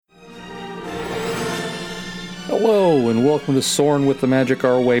Hello, and welcome to Soarin' with the Magic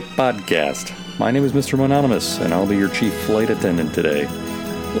Our Way podcast. My name is Mr. Mononymous, and I'll be your chief flight attendant today.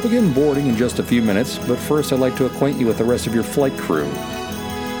 We'll begin boarding in just a few minutes, but first I'd like to acquaint you with the rest of your flight crew.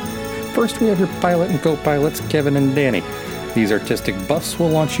 First, we have your pilot and co-pilots, Kevin and Danny. These artistic buffs will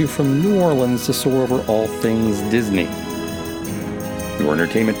launch you from New Orleans to soar over all things Disney. Your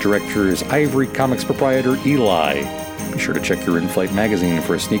entertainment director is Ivory Comics proprietor Eli. Be sure to check your in-flight magazine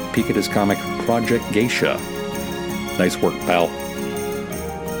for a sneak peek at his comic, Project Geisha. Nice work, pal.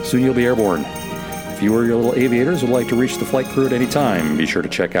 Soon you'll be airborne. If you or your little aviators would like to reach the flight crew at any time, be sure to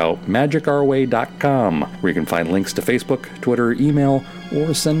check out magicourway.com, where you can find links to Facebook, Twitter, email,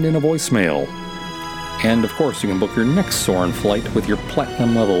 or send in a voicemail. And of course, you can book your next Soarin' flight with your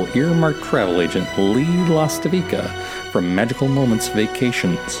platinum level earmarked travel agent Lee Lastavica from Magical Moments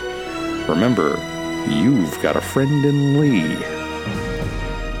Vacations. Remember, you've got a friend in Lee.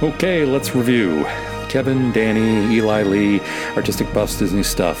 Okay, let's review. Kevin, Danny, Eli, Lee, artistic buffs, Disney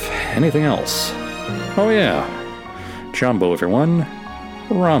stuff. Anything else? Oh yeah. Jumbo, everyone.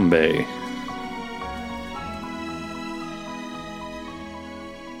 Harambe.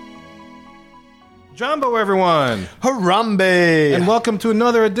 Jumbo, everyone. Harambe. And welcome to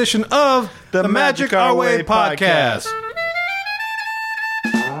another edition of the Magic Our Way podcast.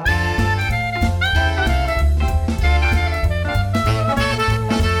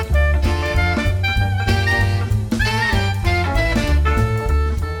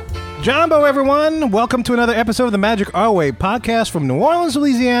 Jumbo, everyone. Welcome to another episode of the Magic Our Way podcast from New Orleans,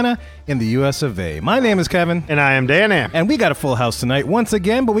 Louisiana, in the U.S. of A. My name is Kevin. And I am Danny. And we got a full house tonight once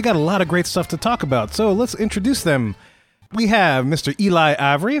again, but we got a lot of great stuff to talk about. So let's introduce them. We have Mr. Eli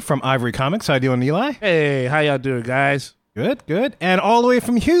Ivory from Ivory Comics. How you doing, Eli? Hey, how y'all doing, guys? Good, good. And all the way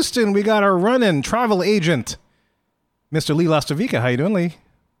from Houston, we got our run-in travel agent, Mr. Lee Lastavica. How you doing, Lee?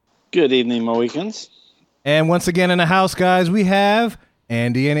 Good evening, Mohicans. And once again in the house, guys, we have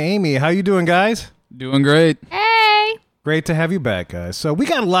Andy and Amy. How you doing, guys? Doing great. Hey! Great to have you back, guys. So we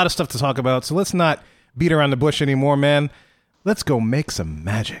got a lot of stuff to talk about, so let's not beat around the bush anymore, man. Let's go make some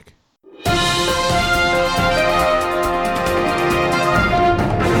magic.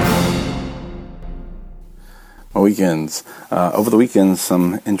 Weekends. Over the weekends,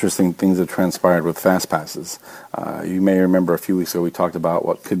 some interesting things have transpired with Fast Passes. You may remember a few weeks ago we talked about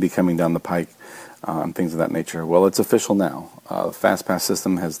what could be coming down the pike and things of that nature. Well, it's official now. The Fast Pass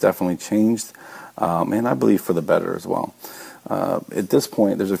system has definitely changed, and I believe for the better as well. At this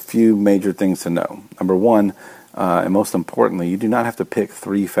point, there's a few major things to know. Number one, and most importantly, you do not have to pick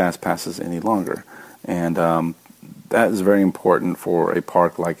 3 Fast Passes any longer. And that is very important for a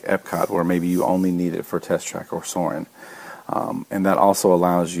park like Epcot, where maybe you only need it for Test Track or Soarin'. And that also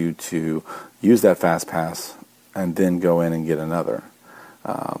allows you to use that Fast Pass and then go in and get another.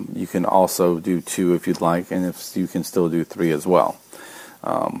 You can also do 2 if you'd like, and if you can still do 3 as well.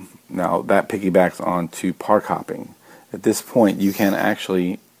 Now, that piggybacks on to park hopping. At this point, you can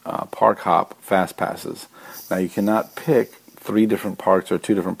actually park hop Fast Passes. Now, you cannot pick 3 different parks or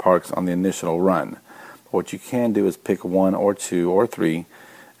 2 different parks on the initial run. What you can do is pick 1 or 2 or 3,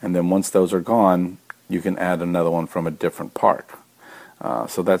 and then once those are gone, you can add another one from a different park.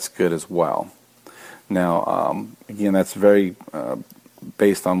 So that's good as well. Now, again, that's very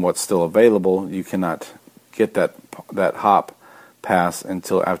based on what's still available. You cannot get that hop pass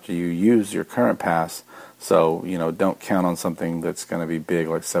until after you use your current pass. So, don't count on something that's going to be big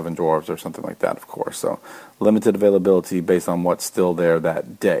like Seven Dwarfs or something like that, of course. So, limited availability based on what's still there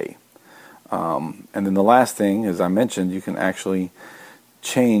that day. And then the last thing, as I mentioned, you can actually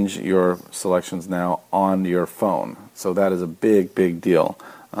change your selections now on your phone. So that is a big, big deal.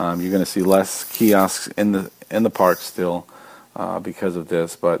 You're going to see less kiosks in the park still because of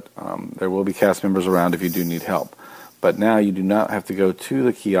this, but there will be cast members around if you do need help. But now you do not have to go to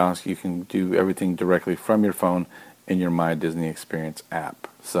the kiosk. You can do everything directly from your phone in your My Disney Experience app.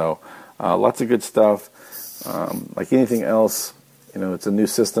 So lots of good stuff. Like anything else, it's a new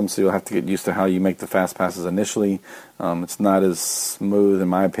system, so you'll have to get used to how you make the Fast Passes initially. It's not as smooth, in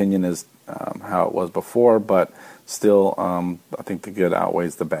my opinion, as how it was before, but still, I think the good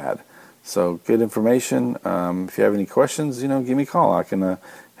outweighs the bad. So good information. If you have any questions, give me a call. I can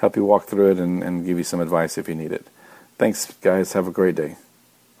help you walk through it and give you some advice if you need it. Thanks, guys. Have a great day.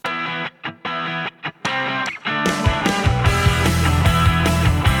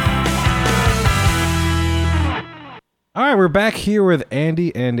 All right, we're back here with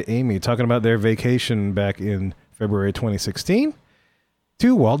Andy and Amy talking about their vacation back in February 2016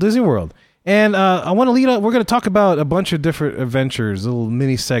 to Walt Disney World. And I want to lead up. We're going to talk about a bunch of different adventures, little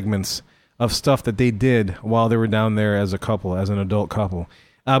mini segments of stuff that they did while they were down there as a couple, as an adult couple.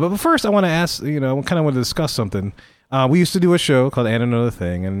 But first, I want to ask, I kind of want to discuss something. We used to do a show called And Another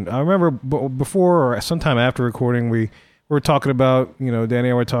Thing, and I remember before or sometime after recording, we were talking about, Danny and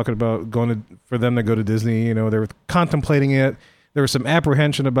I were talking about for them to go to Disney. They were contemplating it. There was some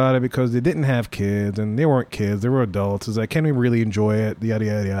apprehension about it because they didn't have kids, and they weren't kids; they were adults. It's like, can we really enjoy it? Yada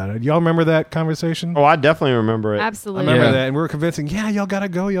yada yada. Y'all remember that conversation? Oh, I definitely remember it. I Absolutely. remember that, and we were convincing, y'all gotta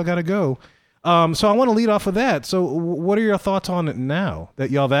go. So I want to lead off with that. So what are your thoughts on it now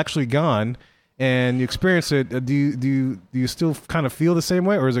that y'all have actually gone and you experience it? Do you still kind of feel the same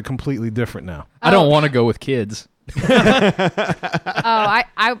way, or is it completely different now? I don't want to go with kids.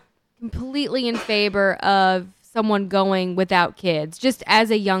 I'm completely in favor of someone going without kids, just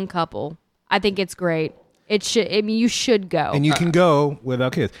as a young couple. I think it's great. You should go. And you can go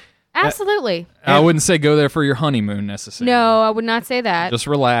without kids. Absolutely. I wouldn't say go there for your honeymoon necessarily. No, I would not say that. Just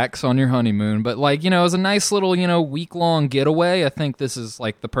relax on your honeymoon. But as a nice little, week-long getaway, I think this is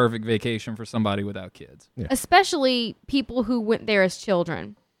like the perfect vacation for somebody without kids. Yeah. Especially people who went there as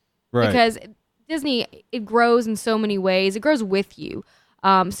children. Right. Because Disney, it grows in so many ways. It grows with you.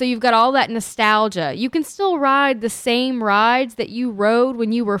 So you've got all that nostalgia. You can still ride the same rides that you rode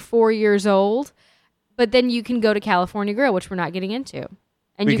when you were 4 years old, but then you can go to California Grill, which we're not getting into.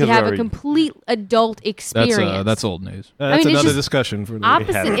 And you Because can have we're a complete adult experience. That's old news. That's it's another just discussion for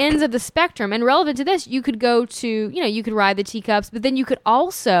opposite ends of the spectrum. And relevant to this, you could go to, you could ride the teacups, but then you could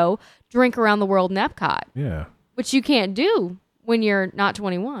also drink around the world in Epcot, Yeah. which you can't do when you're not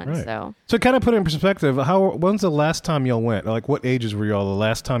 21. Right. So kind of put it in perspective, when's the last time y'all went? Like, what ages were y'all the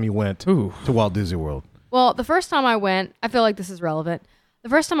last time you went to Walt Disney World? Well, the first time I went, I feel like this is relevant. The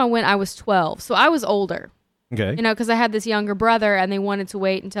first time I went, I was 12. So I was older, Okay. because I had this younger brother and they wanted to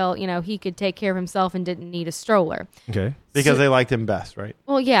wait until, he could take care of himself and didn't need a stroller. Okay. Because they liked him best, right?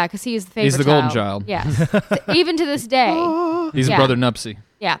 Well, yeah, because he was the favorite He's the golden child. Yes. So even to this day. He's Yeah. brother Nupsy.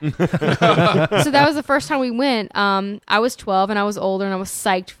 Yeah. So that was the first time we went. I was 12 and I was older and I was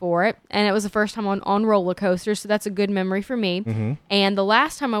psyched for it. And it was the first time on roller coasters. So that's a good memory for me. Mm-hmm. And the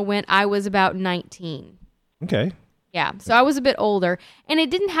last time I went, I was about 19. Okay. Yeah. So I was a bit older. And it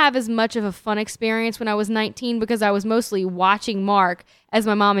didn't have as much of a fun experience when I was 19 because I was mostly watching Mark as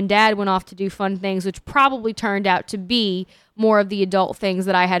my mom and dad went off to do fun things, which probably turned out to be more of the adult things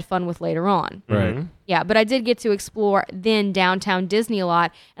that I had fun with later on. Right. Yeah, but I did get to explore then downtown Disney a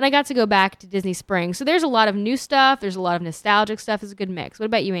lot, and I got to go back to Disney Springs. So there's a lot of new stuff. There's a lot of nostalgic stuff. It's a good mix. What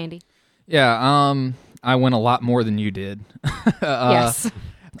about you, Andy? Yeah, I went a lot more than you did. Yes.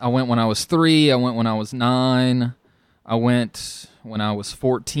 I went when I was 3. I went when I was 9. I went when I was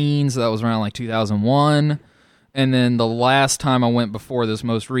 14, so that was around like 2001. And then the last time I went before this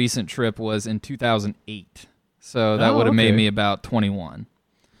most recent trip was in 2008. So that would have made me about 21.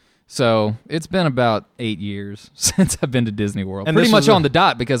 So it's been about 8 years since I've been to Disney World. And pretty much on the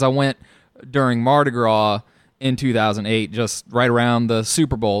dot because I went during Mardi Gras in 2008, just right around the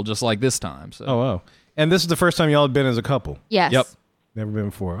Super Bowl, just like this time. So. Oh, wow. And this is the first time y'all had been as a couple? Yes. Yep. Never been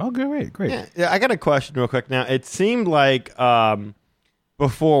before. Oh, great. Yeah, I got a question real quick. Now, it seemed like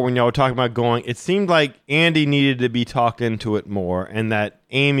before when y'all were talking about going, it seemed like Andy needed to be talked into it more and that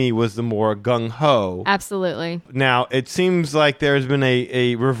Amy was the more gung-ho. Absolutely. Now, it seems like there's been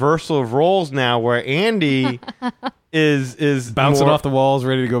a reversal of roles now where Andy is Bouncing more, off the walls,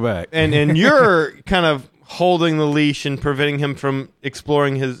 ready to go back. and you're kind of holding the leash and preventing him from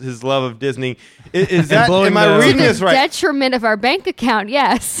exploring his love of Disney. Is that, blowing am I the- reading To the this right? detriment of our bank account,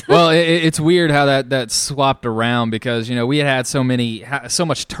 yes. Well, it's weird how that swapped around because we had so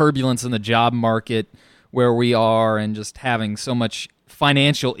much turbulence in the job market where we are, and just having so much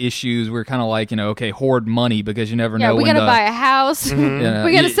financial issues. We're kind of like okay, hoard money because you never know. We when got to buy a house. We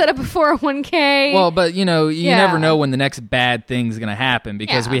got to set up a 401k. Well, but you Yeah. never know when the next bad thing's going to happen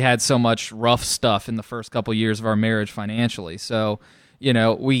because Yeah. we had so much rough stuff in the first couple years of our marriage financially. So,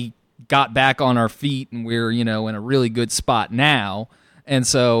 we got back on our feet and we're, in a really good spot now. And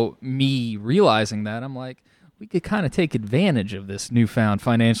so me realizing that, I'm like, we could kind of take advantage of this newfound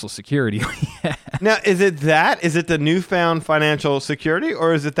financial security we have. Now, is it the newfound financial security,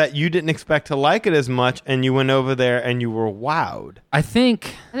 or is it that you didn't expect to like it as much and you went over there and you were wowed? I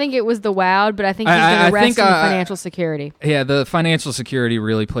think it was the wowed, but I think he's going I to rest think, in the financial security. Yeah, the financial security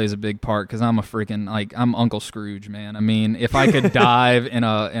really plays a big part because I'm a freaking I'm Uncle Scrooge, man. I mean, if I could dive in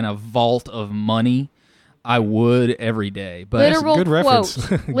a vault of money, I would every day. But Literal good quote.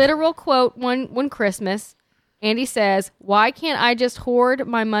 reference. Literal quote. One Christmas, Andy says, "Why can't I just hoard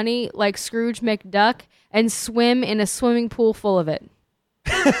my money like Scrooge McDuck and swim in a swimming pool full of it?"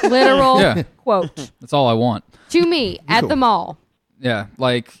 Literal Yeah. quote that's all I want. to me at the mall. Yeah,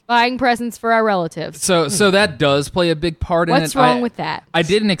 like Buying presents for our relatives. so that does play a big part in it. What's wrong with that? I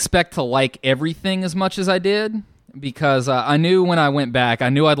didn't expect to like everything as much as I did because I knew when I went back, I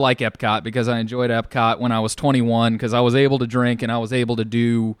knew I'd like Epcot because I enjoyed Epcot when I was 21 because I was able to drink and I was able to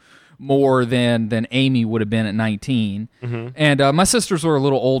do more than Amy would have been at 19. And my sisters were a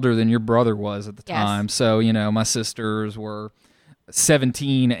little older than your brother was at the Yes. time. So, my sisters were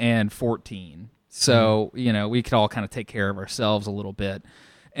 17 and 14. So, we could all kind of take care of ourselves a little bit.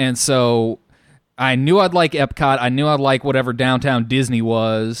 And so I knew I'd like Epcot. I knew I'd like whatever downtown Disney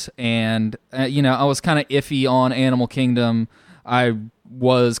was. And, I was kind of iffy on Animal Kingdom. I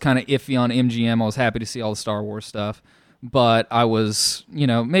was kind of iffy on MGM. I was happy to see all the Star Wars stuff. But I was,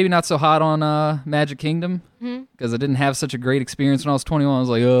 maybe not so hot on Magic Kingdom because I didn't have such a great experience when I was 21. I was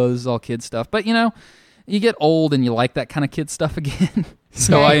like, oh, this is all kid stuff. But, you get old and you like that kind of kid stuff again.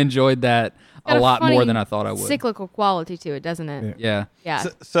 So Right. I enjoyed that Got a lot funny more than I thought I would. Cyclical quality to it, doesn't it? Yeah. Yeah.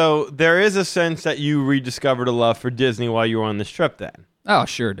 So there is a sense that you rediscovered a love for Disney while you were on this trip then. Oh,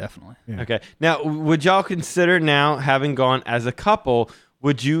 sure, definitely. Okay. Now, would y'all consider now, having gone as a couple,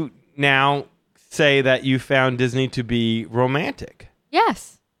 would you now say that you found Disney to be romantic?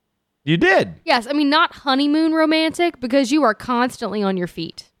 Yes. You did. Yes. I mean, not honeymoon romantic because you are constantly on your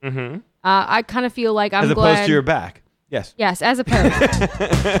feet. Mm-hmm. I kind of feel like I'm As glad. opposed to your back. Yes. Yes, as opposed.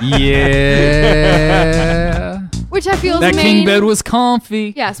 Yeah. Which I feel is That the king main, bed was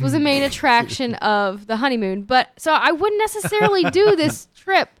comfy. yes, was a main attraction of the honeymoon. But so I wouldn't necessarily do this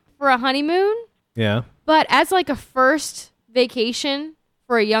trip for a honeymoon, Yeah. but as like a first vacation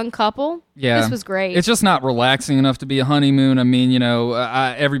for a young couple, Yeah. this was great. It's just not relaxing enough to be a honeymoon. I mean,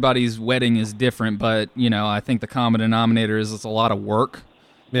 everybody's wedding is different, but, I think the common denominator is it's a lot of work.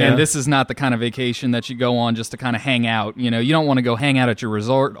 Yeah. And this is not the kind of vacation that you go on just to kind of hang out. You don't want to go hang out at your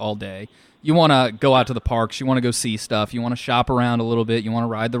resort all day. You want to go out to the parks. You want to go see stuff. You want to shop around a little bit. You want to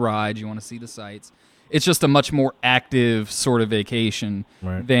ride the rides. You want to see the sights. It's just a much more active sort of vacation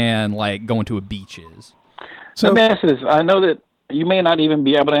Right. than like going to a beach is. So Let me ask you this. I know that you may not even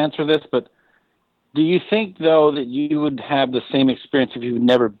be able to answer this, but do you think, though, that you would have the same experience if you've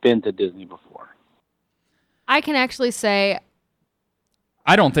never been to Disney before? I can actually say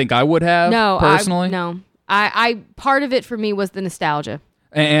I don't think I would have no. personally. I part of it for me was the nostalgia.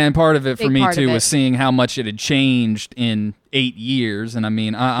 And part of it for Big me part too of was it. seeing how much it had changed in 8 years. And I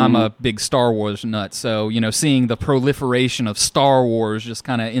mean, I'm a big Star Wars nut, so seeing the proliferation of Star Wars just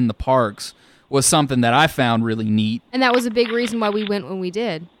kind of in the parks was something that I found really neat. And that was a big reason why we went when we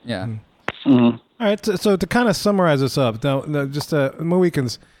did. Yeah, All right, so to kind of summarize this up, now just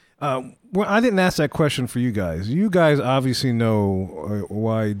Mohicans, I didn't ask that question for you guys. You guys obviously know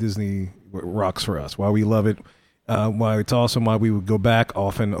why Disney rocks for us, why we love it, why it's awesome, why we would go back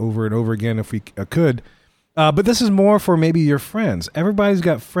often over and over again if we could. But this is more for maybe your friends. Everybody's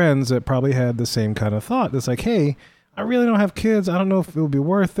got friends that probably had the same kind of thought. It's like, hey, I really don't have kids. I don't know if it would be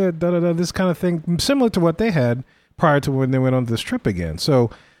worth it, this kind of thing, similar to what they had prior to when they went on this trip again. So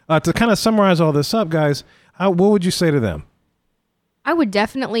to kind of summarize all this up, guys, what would you say to them? I would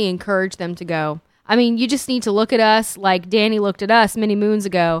definitely encourage them to go. I mean, you just need to look at us like Danny looked at us many moons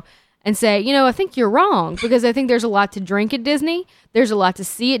ago and say, I think you're wrong because I think there's a lot to drink at Disney. There's a lot to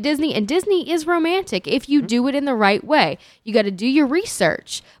see at Disney, and Disney is romantic if you do it in the right way. You got to do your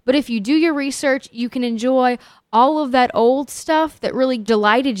research. But if you do your research, you can enjoy all of that old stuff that really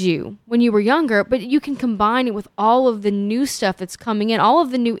delighted you when you were younger, but you can combine it with all of the new stuff that's coming in, all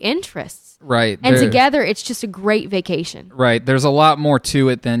of the new interests. right. And There- together, it's just a great vacation. Right. There's a lot more to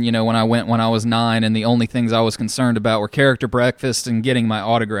it than, when I went when I was 9 and the only things I was concerned about were character breakfast and getting my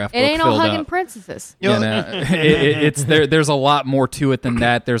autograph It book ain't all filled hugging up. princesses. It's there's a lot more to it than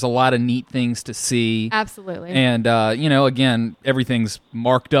that. There's a lot of neat things to see. Absolutely. And, again, everything's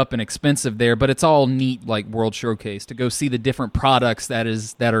marked up and expensive there, but it's all neat, like World Showcase, to go see the different products that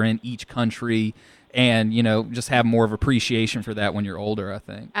are in each country and, just have more of appreciation for that when you're older, I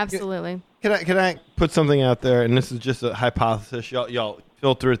think. Absolutely. Can I put something out there? And this is just a hypothesis. Y'all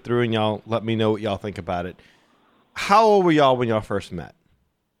filter it through and y'all let me know what y'all think about it. How old were y'all when y'all first met?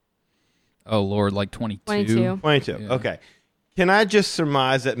 Oh, Lord, like 22? 22. 22. Yeah. Okay. Can I just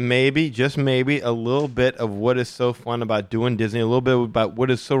surmise that maybe, just maybe, a little bit of what is so fun about doing Disney, a little bit about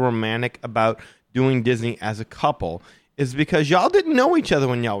what is so romantic about doing Disney as a couple, is because y'all didn't know each other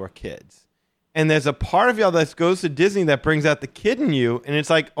when y'all were kids. And there's a part of y'all that goes to Disney that brings out the kid in you, and it's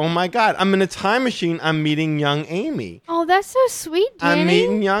like, oh my God, I'm in a time machine. I'm meeting young Amy. Oh, that's so sweet, Danny. I'm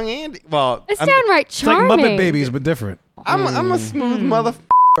meeting young Andy. Well, It's I'm, downright It's like charming. Muppet Babies, but different. I'm a smooth mother.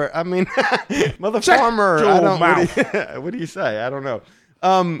 I mean, mother farmer. I don't. What do you say? I don't know.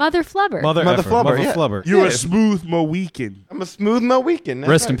 Mother Flubber. Mother effer, Flubber, Mother yeah. Flubber. You're Yeah. a smooth Mohican. I'm a smooth Mohican. That's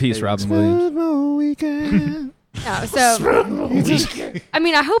Rest in right. peace, Robin Williams. No, so, I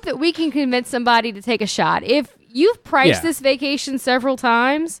mean, I hope that we can convince somebody to take a shot. If you've priced Yeah. this vacation several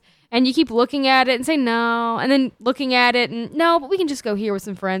times and you keep looking at it and say no, and then looking at it and no, but we can just go here with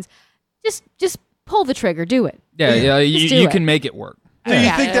some friends. Just pull the trigger. Do it. Yeah, Just do you it. can make it work. Do you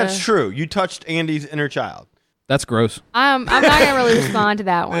Yeah. think that's true? You touched Andy's inner child. That's gross. I'm not gonna really respond to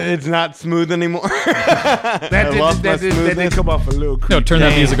that one. It's not smooth anymore. That lost my did smoothness. come off a little creepy. No, turn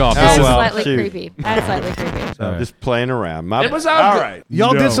that music off. That's This is- well, slightly shoot. creepy. That's slightly creepy. All right. Just playing around. It was all right.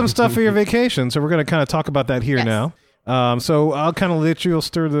 Y'all No. did some stuff for your vacation, so we're going to kind of talk about that here Yes. now. So I'll kind of let you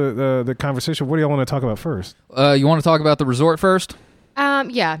stir the conversation. What do y'all want to talk about first? You want to talk about the resort first?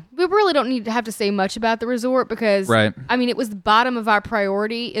 Yeah, we really don't need to have to say much about the resort because, Right. I mean, it was the bottom of our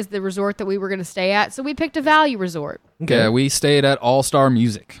priority is the resort that we were going to stay at, so we picked a value resort. Yeah, we stayed at All Star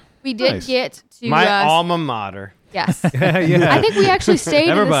Music. We did Nice. get to My alma mater. yes. yeah. I think we actually stayed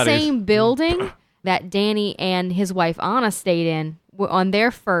in the Everybody's. same building that Danny and his wife Anna stayed in on their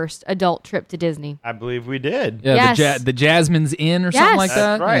first adult trip to Disney. I believe we did. Yeah, Yes. the Jasmine's Inn or Yes. something like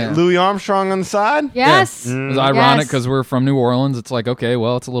That's that. right. Yeah. Louis Armstrong on the side. Yes. It was ironic Yes. because we're from New Orleans. It's like, okay,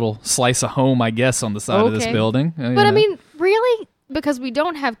 well, it's a little slice of home, I guess, on the side of this Okay. building. You But I know. mean, really, because we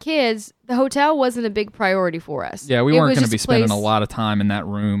don't have kids, the hotel wasn't a big priority for us. Yeah, we It weren't was going to just be spending place- a lot of time in that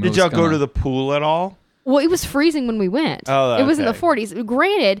room. Did y'all go to the pool at all? Well, it was freezing when we went. Oh, It was in the okay. 40s.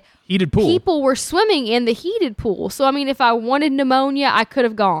 Granted, heated pool? people were swimming in the heated pool. So, I mean, if I wanted pneumonia, I could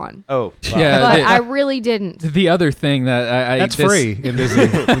have gone. Oh, wow. Yeah, But the- I really didn't. The other thing that That's free in Disney.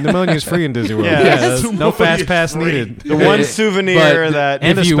 Pneumonia is free in Disney World. Yeah. Yes. No fast pass needed. The one souvenir But that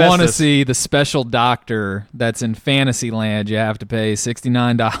And if you want to asbestos. see the special doctor that's in Fantasyland, you have to pay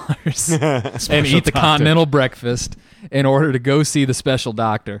 $69 and eat the doctor. continental breakfast in order to go see the special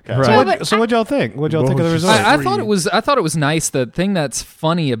doctor. So, Yeah, what, but so what'd y'all think? What'd y'all think of the resort? I thought it was nice. The thing that's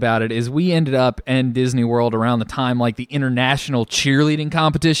funny about it is we ended up in Disney World around the time like the international cheerleading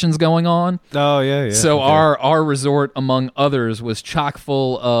competitions going on. Oh yeah. So okay. our resort, among others, was chock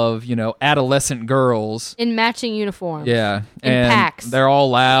full of adolescent girls. In matching uniforms. Yeah, In and packs. they're all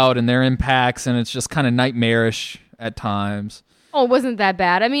loud and they're in packs, and it's just kind of nightmarish at times. Oh, it wasn't that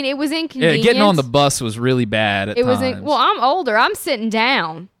bad. I mean, it was Yeah, inconvenient. getting on the bus was really bad at It was times. well, I'm older. I'm sitting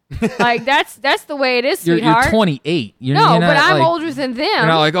down. Like that's the way it is, you're sweetheart. 28. You're No, you're but not, I'm like, older than them. You're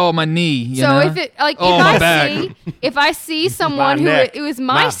not like, oh, my knee. You so know? if it like Oh, if my I back. see someone who neck. is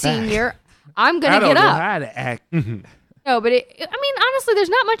My my back. senior, I'm I gonna don't get know up. how to act. No, but I mean, honestly, there's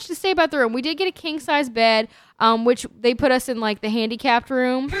not much to say about the room. We did get a king size bed, which they put us in like the handicapped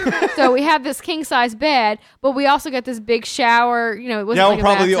room. So we have this king size bed, but we also got this big shower. It wasn't Yeah, like we're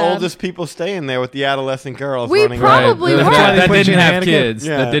probably the bathtub. oldest people staying there with the adolescent girls We running Right. around. probably that, were. that They put you didn't in a have handicap? kids.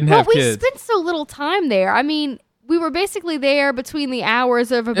 Yeah. That didn't Well, have we kids. spent so little time there. I mean, we were basically there between the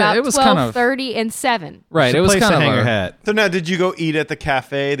hours of about it was kind of- 12:30 and 7. Right. It's a It was place kind to of hang your a- hat. So now, did you go eat at the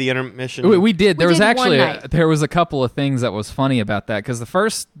cafe, the intermission? We did. There We was did actually one night. there was a couple of things that was funny about that because the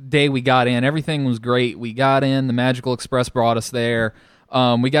first day we got in, everything was great. We got in, the Magical Express brought us there.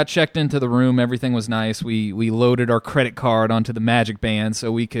 We got checked into the room. Everything was nice. We loaded our credit card onto the Magic Band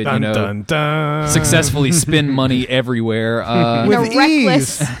so we could Dun, dun, dun. successfully spend money everywhere. In a with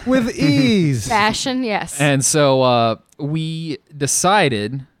reckless ease. With ease. fashion, yes. And so we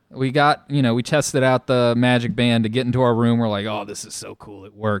decided, we tested out the Magic Band to get into our room. We're like, oh, this is so cool.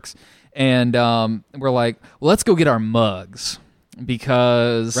 It works. And we're like, well, let's go get our mugs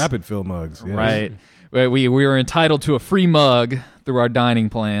because... Rapid fill mugs. Yeah. Right. We were entitled to a free mug through our dining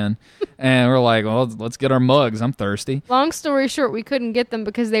plan. And we're like, well, let's get our mugs. I'm thirsty. Long story short, we couldn't get them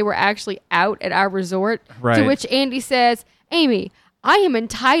because they were actually out at our resort. To Right. which Andy says, Amy, I am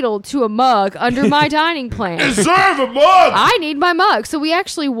entitled to a mug under my dining plan. Serve a mug. I need my mug. So we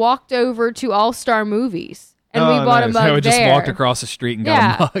actually walked over to All Star Movies and we Oh, bought nice. a mug So we just there. walked across the street and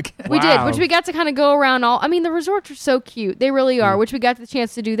Yeah. got a mug. We did, Wow. which we got to kind of go around all. I mean, the resorts are so cute. They really are, which we got the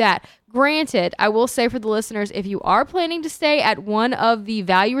chance to do that. Granted, I will say for the listeners, if you are planning to stay at one of the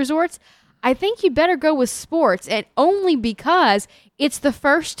value resorts, I think you better go with sports, and only because it's the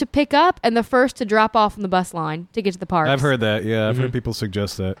first to pick up and the first to drop off on the bus line to get to the park. I've heard that. Yeah, I've heard people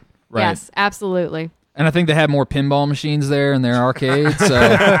suggest that. Right. Yes, absolutely. And I think they have more pinball machines there in their arcade, so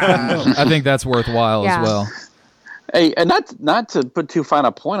I think that's worthwhile Yeah. as well. Hey, and not to put too fine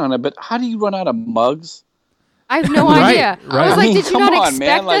a point on it, but how do you run out of mugs? I have no Right, idea. I right. was I like, mean, did you come not on,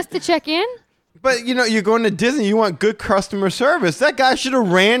 expect man, us to check in? But you're going to Disney. You want good customer service. That guy should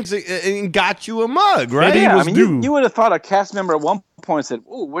have ran and got you a mug, right? Maybe he Yeah, was I mean, due. you would have thought a cast member at one point and said,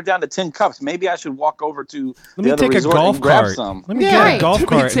 "Ooh, we're down to 10 cups. Maybe I should walk over to Let the me other take a resort golf and grab cart. some." Let me Yeah. get Right. a golf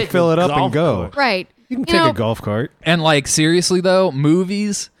Let me cart take and fill a it up and golf go. cart. Right. You can You take know- a golf cart. And like seriously though,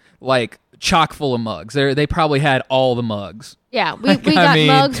 movies like chock full of mugs. They probably had all the mugs. Yeah, we I got mean,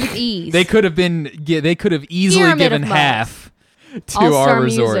 mugs with ease. They could have easily Pyramid given of mugs. half to All-star our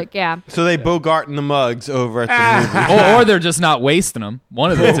resort. music, yeah. So they bogarting the mugs over at the movie. or they're just not wasting them.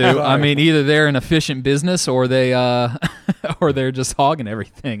 One of the two. I mean, either they're an efficient business or they or they're just hogging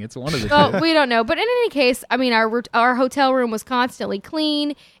everything. It's one of the two. Well, we don't know, but in any case, I mean, our hotel room was constantly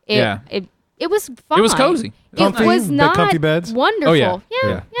clean. It was fine. It was cozy. Comfy? It was The not comfy beds? wonderful. Oh, yeah.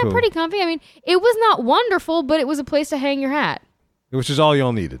 yeah, Cool. pretty comfy. I mean, it was not wonderful, but it was a place to hang your hat. Which is all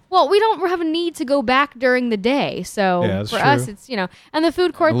y'all needed. Well, we don't have a need to go back during the day, so Yeah, that's for true. us, it's and the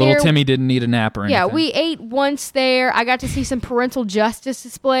food court Little there. Timmy didn't need a nap or anything. Yeah, we ate once there. I got to see some parental justice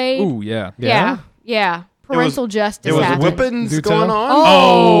displayed. Ooh, yeah. Yeah. Parental justice. It was happened. whippings Do going tell. on.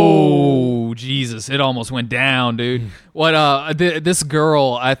 Oh, Jesus. It almost went down, dude. What this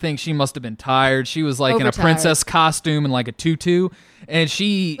girl, I think she must have been tired. She was like in a Overtired. princess costume and like a tutu, and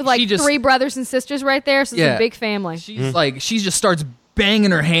she With like she just 3 brothers and sisters right there, so it's Yeah. a big family. she's like she just starts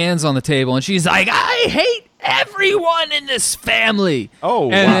banging her hands on the table and she's like, "I hate everyone in this family." Oh,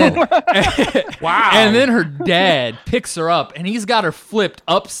 and wow. Then, Wow. and then her dad picks her up and he's got her flipped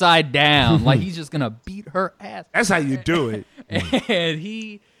upside down like he's just gonna beat her ass. That's how you do it. And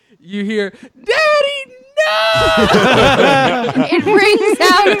you hear, "Daddy, no!" It rings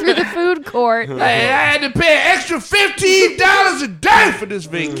out through the food court. Hey, I had to pay an extra $15 a day for this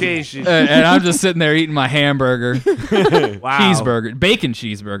vacation. And I'm just sitting there eating my hamburger, Wow. cheeseburger, bacon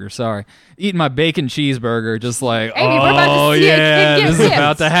cheeseburger. Sorry, eating my bacon cheeseburger, just like, Amy, we're about to oh see it. yeah, Get this is ripped."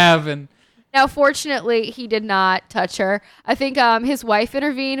 about to happen. Now, fortunately, he did not touch her. I think his wife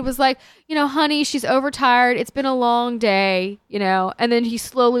intervened and was like, honey, she's overtired. It's been a long day, And then he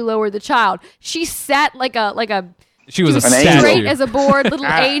slowly lowered the child. She sat like a She was a An angel. straight statue. as a board, little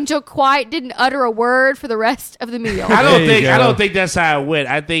angel, quiet, didn't utter a word for the rest of the meal. I There you go. don't think that's how it went.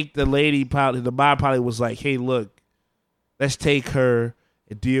 I think the mom probably was like, "Hey, look, let's take her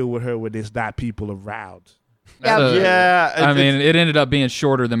and deal with her when there's not people around." Yeah, Yeah, I mean, it ended up being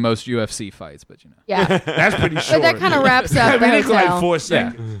shorter than most UFC fights, but yeah. That's pretty short. But that kind of wraps I up mean, the they go like hotel. 4 yeah,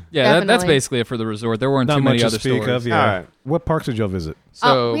 seconds. that's Definitely. basically it for the resort. There weren't Not too much many to other speak stories. of. Yeah. All right. What parks did y'all visit?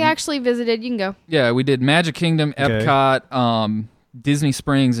 So We actually visited. You can go. yeah, we did Magic Kingdom, Okay. Epcot, Disney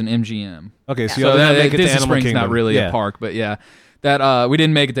Springs, and MGM. Okay, so So y'all did not make it to Disney Animal Springs Kingdom. not really Yeah. a park, but yeah, that we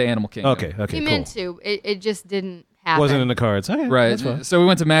didn't make it to Animal Kingdom. Okay, We cool. meant to. It just didn't happen. Wasn't in the cards. Okay, Right. That's fine. So we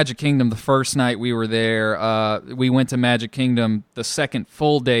went to Magic Kingdom the first night we were there. We went to Magic Kingdom the second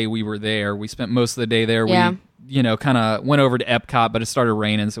full day we were there. We spent most of the day there. Yeah. We, kind of went over to Epcot, but it started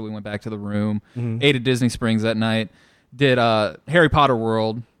raining, so we went back to the room. Mm-hmm. Ate at Disney Springs that night. Did Harry Potter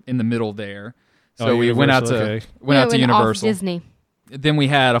World in the middle there. So Oh, we went out to Universal, okay. went out to went off Universal. Disney. Then we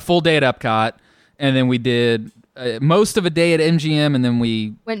had a full day at Epcot, and then we did most of a day at MGM, and then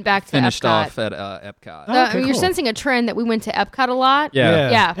we Went back to finished Epcot. off at Epcot. Oh, okay, You're cool. sensing a trend that we went to Epcot a lot.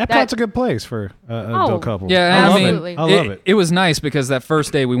 Yeah. Epcot's a good place for an adult couple. Yeah, I and love absolutely. it. I love it. It was nice because that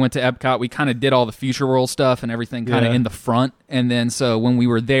first day we went to Epcot, we kind of did all the Future World stuff and everything kind of Yeah. in the front. And then so when we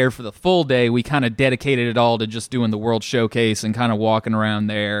were there for the full day, we kind of dedicated it all to just doing the World Showcase and kind of walking around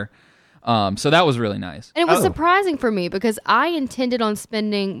there. So that was really nice. And it was Oh. surprising for me because I intended on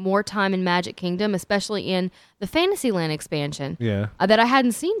spending more time in Magic Kingdom, especially in the Fantasyland expansion Yeah. that I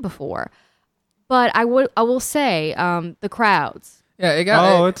hadn't seen before. But I will say the crowds. Yeah, it got.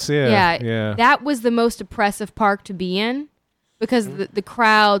 Oh, it's yeah. That was the most oppressive park to be in because the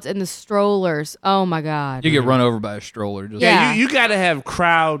crowds and the strollers. Oh my God. you get run over by a stroller. Just Yeah. You got to have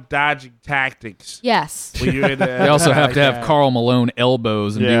crowd dodging tactics. Yes. When you're in the, You also have to have Carl Malone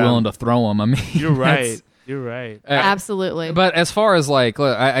elbows and be Yeah. willing to throw them. I mean, You're right. that's- You're right. Absolutely. But as far as like,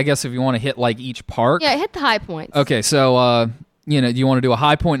 look, I guess if you want to hit like each park. yeah, hit the high points. Okay, so do you want to do a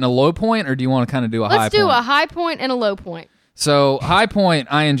high point and a low point, or do you want to kind of do a high Let's do point? a high point and a low point. So high point,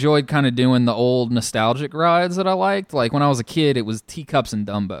 I enjoyed kind of doing the old nostalgic rides that I liked. Like when I was a kid, it was Teacups and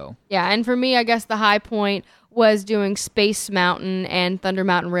Dumbo. Yeah, and for me, I guess the high point was doing Space Mountain and Thunder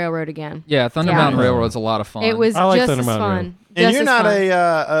Mountain Railroad again. Yeah, Thunder Yeah. Mountain Railroad's a lot of fun. It was I like just Thunder as Mountain fun. Railroad. And Just you're as not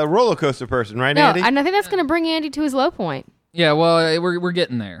fun. a roller coaster person, right, No, Andy? and I think that's going to bring Andy to his low point. Yeah, well, we're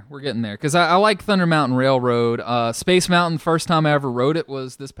getting there. We're getting there because I like Thunder Mountain Railroad. Space Mountain, first time I ever rode it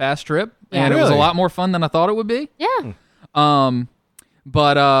was this past trip, Yeah. and it was a Really? lot more fun than I thought it would be. Yeah.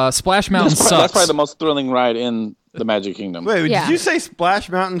 But Splash Mountain That's sucks. probably the most thrilling ride in the Magic Kingdom. Wait, Yeah. did you say Splash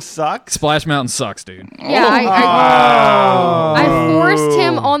Mountain sucks? Splash Mountain sucks, dude. Yeah, I forced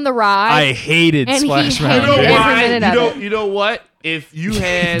him on the ride. I hated And he Splash hated Mountain. it. Every minute of You know what? if you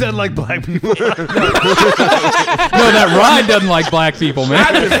had Doesn't like black people. No, that ride doesn't like black people, man.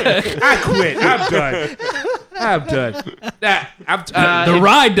 I quit. I'm done. The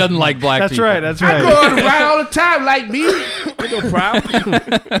ride doesn't like black That's people. right. That's I go right. on the ride all the time, like me. No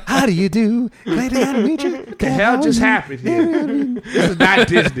problem. How do you do? Glad to meet you. What the hell just happened here? This is not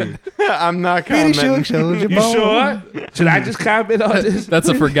Disney. I'm not commenting. You sure? Should I just comment on this? That's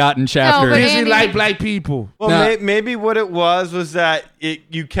a forgotten chapter. but Disney Andy- like black people. Well, Nah. maybe what it was that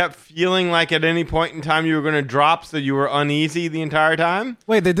you kept feeling like at any point in time you were going to drop, so you were uneasy the entire time.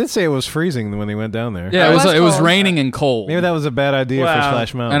 Wait, they did say it was freezing when they went down there. Yeah, It was it was cold. raining and cold. Maybe that was a bad idea for Wow.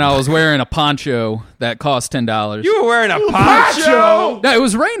 Splash Mountain. And I was wearing a poncho that cost $10. You were wearing a poncho. Poncho. No, it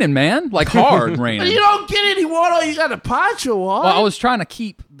was raining, man. Like hard But raining. you don't get any water. You got a poncho on. Well, I was trying to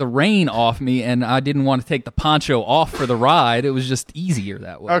keep the rain off me, and I didn't want to take the poncho off for the ride. It was just easier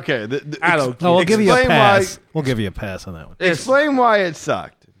that way. Okay, I don't Oh, we'll give you a explain pass. We'll give you a pass on that one. Explain why it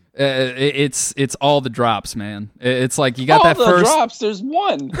sucked. It's all the drops, man. It's like you got All that the first. drops. There's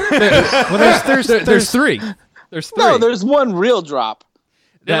one. Well, There's three. There's three. No, there's one real drop.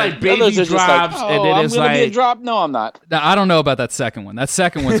 They're like The others baby are just drops, like, oh, and then I'm it's gonna be a like, drop. No, I'm not. Now, I don't know about that second one. That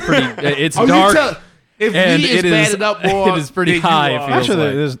second one's pretty. It's oh, dark. you tell, if and we it is is- batted up more, it is pretty than you high, it are. feels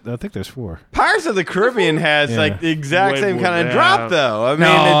Actually, I think there's 4. Pirates of the Caribbean has Yeah. like the exact Way same more kind of down. drop, though. I mean,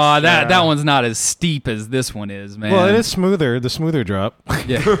 No, it's, that one's not as steep as this one is, man. Well, it is smoother. The smoother drop.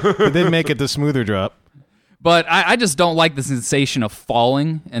 Yeah. They did make it the smoother drop. But I just don't like the sensation of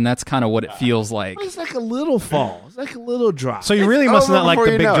falling, and that's kind of what it feels like. It's like a little fall. It's like a little drop. So you really must over not like before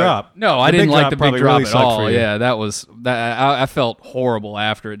the you big know it. drop. No, I The didn't big like drop the big probably drop really at sucked all. for you. Yeah, I felt horrible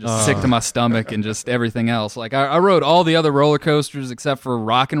after it, just sick to my stomach and just everything else. Like I rode all the other roller coasters except for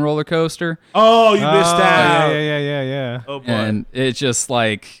Rock and Roller Coaster, oh, you missed out. Yeah. Oh boy. and it's just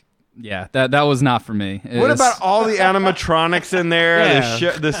like, yeah, that was not for me. what about all the animatronics in there?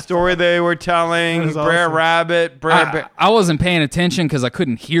 Yeah. The story they were telling, That was Brer awesome. Rabbit, I wasn't paying attention because I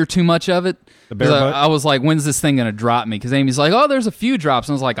couldn't hear too much of it. The bear 'Cause butt? I was like, when's this thing going to drop me? Because Amy's like, oh, there's a few drops.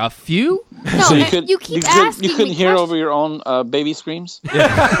 And I was like, a few? No, So you and keep you asking couldn't me hear questions. over your own baby screams. No,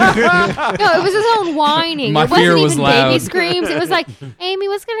 it was his own whining. My it wasn't fear was even loud. baby screams. It was like, Amy,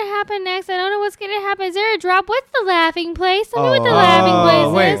 what's gonna happen next? I don't know what's gonna happen. Is there a drop? What's the laughing place? Tell me what the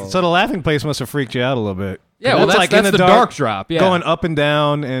laughing place wait. is. So the laughing place must have freaked you out a little bit. Yeah, well, that's in the dark drop. Yeah, going up and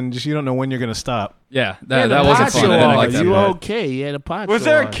down, and just you don't know when you're going to stop. Yeah, Yeah, that wasn't fun. I poncho didn't on. like You that. You bad. okay? You had a poncho. Was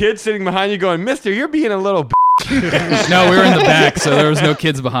there a on. kid sitting behind you going, Mister, you're being a little No, we were in the back, so there was no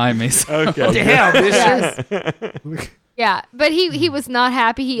kids behind me. So. Okay. What the hell, mister? Yes. Yeah, but he was not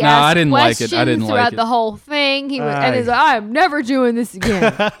happy. He No, asked I didn't like it. I questions didn't like throughout it. the whole thing. He was, and he's like, I'm never doing this again.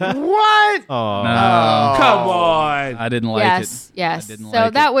 What? Oh, No, Come on. I didn't like yes, it. yes. I didn't So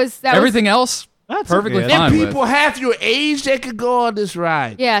like that it. was Everything else, that's perfectly okay. fine There with. people half your age that could go on this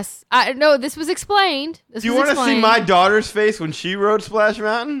ride. Yes, I no. This was explained. This Do you was want to see explained. my daughter's face when she rode Splash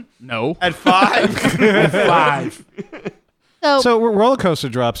Mountain? No. At 5? 5. So roller coaster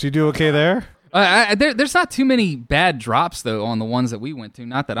drops. You do okay there? There's not too many bad drops though on the ones that we went to.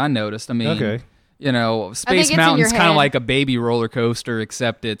 Not that I noticed. I mean, Okay. you know, it's Space in Mountain's your kind of head. like a baby roller coaster,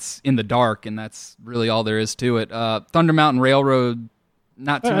 except it's in the dark, and that's really all there is to it. Thunder Mountain Railroad,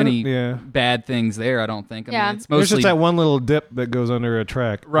 not too many yeah. bad things there. I don't think. I Yeah. mean, it's There's mostly just that one little dip that goes under a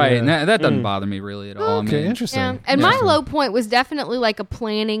track. right, Yeah. and that doesn't bother me really at all. Okay, I mean, interesting. Yeah. And my low point was definitely like a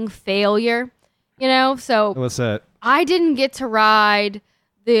planning failure. You know, so What's that? I didn't get to ride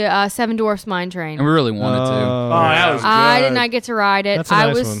the Seven Dwarfs Mine Train. and we really wanted to. Oh, that was good. I did not get to ride it. That's a I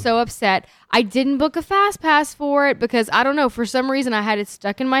nice was one. so upset. I didn't book a fast pass for it because I don't know, for some reason I had it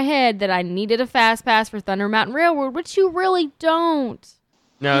stuck in my head that I needed a fast pass for Thunder Mountain Railroad, which you really don't.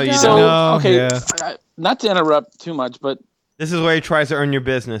 No, you So- don't. No, okay, yeah. not to interrupt too much, but This is where he tries to earn your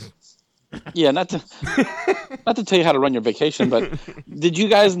business. yeah, not to tell you how to run your vacation, but did you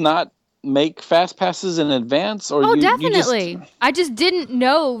guys not make fast passes in advance, or Oh, you just- definitely. I just didn't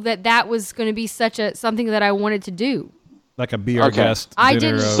know that was going to be something that I wanted to do. Like a be our Okay. guest. I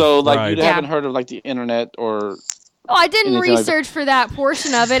dinner didn't- of so like rides. you Yeah. haven't heard of like the internet or Oh, I didn't Anything like research for that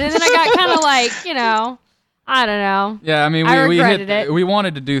portion of it, and then I got kind of like, I don't know. Yeah, I mean, I we regretted it. we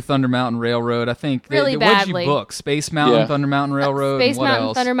wanted to do Thunder Mountain Railroad. I think Really what did badly. you book? Space Mountain, Yeah. Thunder Mountain Railroad, Space and what Mountain,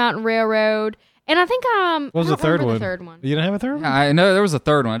 else? Thunder Mountain Railroad, and I think What was I the don't third remember one? The third one. You didn't have a third one? Yeah, I know there was a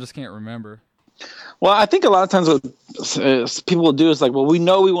third one. I just can't remember. Well, I think a lot of times what people will do is like, well, we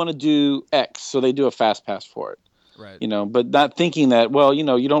know we want to do X, so they do a fast pass for it, Right. but not thinking that, well, you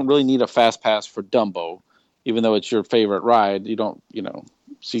don't really need a fast pass for Dumbo, even though it's your favorite ride. You don't,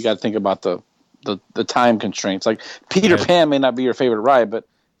 so you got to think about the time constraints. Like Peter Pan may not be your favorite ride, but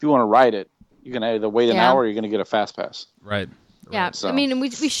if you want to ride it, you can either wait an Yeah. hour or you're going to get a fast pass. Right. Yeah, So- I mean, we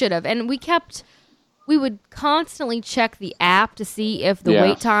should have, and we would constantly check the app to see if the Yeah.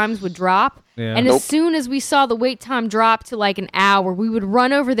 wait times would drop. Yeah. And Nope. as soon as we saw the wait time drop to like an hour, we would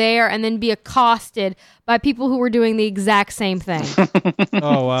run over there and then be accosted by people who were doing the exact same thing. So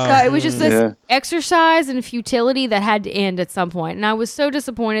Oh wow. it was just this Yeah. exercise in futility that had to end at some point. And I was so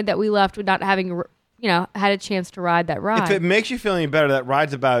disappointed that we left without having, had a chance to ride that ride. If it makes you feel any better, that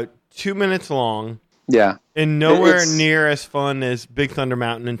ride's about 2 minutes long Yeah. and nowhere It's- near as fun as Big Thunder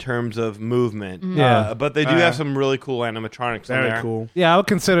Mountain in terms of movement. Yeah. But they do have some really cool animatronics on Very there. cool. Yeah, I would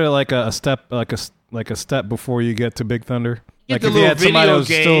consider it like a step, like a step before you get to Big Thunder. Get Like the if you little had somebody video who's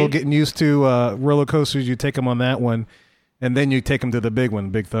still game. getting used to roller coasters, you take them on that one, and then you take them to the big one,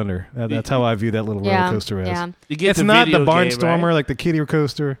 Big Thunder. That's how I view that little roller coaster as. yeah. You get It's the not the video game, Barnstormer right? like the kiddie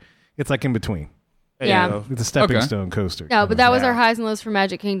coaster. It's like in between. There Yeah. you go. It's a stepping Okay. stone coaster. No, but that was Yeah. our highs and lows for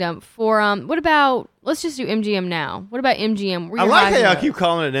Magic Kingdom. For what about? Let's just do MGM now. What about MGM? What are I your like highs how and y'all lows? keep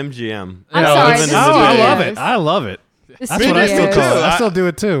calling it MGM. I'm Yeah, sorry. living the in the Oh, I video. love it. studios. I love it. The That's what I still studios. call it. I I- still do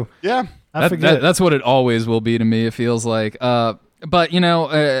it too. Yeah. I forget. That's what it always will be to me. It feels like. But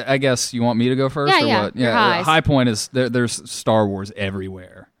I guess you want me to go first, Yeah, or yeah, what? your highs. High point is there's Star Wars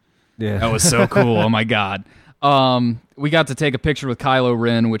everywhere. Yeah. That was so cool. Oh my god. We got to take a picture with Kylo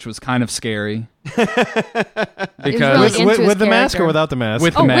Ren, which was kind of scary. Because really into his with the mask character. or without the mask?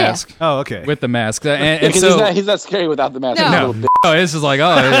 with the Oh, with. mask, Oh, okay. with the mask, and Because so he's not scary without the mask. No. He's a no, little bit. oh, it's just like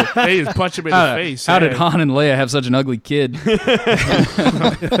They just punch him in the how, face. how did yeah. Han and Leia have such an ugly kid? But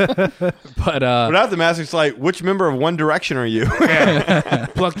Without the mask, it's like, which member of One Direction are you?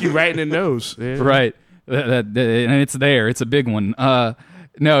 Pluck you right in the nose? Yeah. right, and it's there. It's a big one.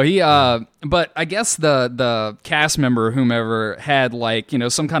 No, but I guess the cast member, whomever, had like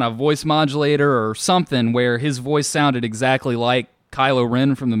some kind of voice modulator or something where his voice sounded exactly like Kylo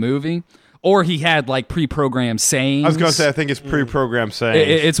Ren from the movie, or he had like pre-programmed sayings. I was going to say, I think it's pre-programmed saying.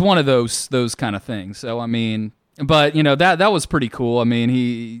 It's one of those kind of things. So I mean, but that was pretty cool. I mean,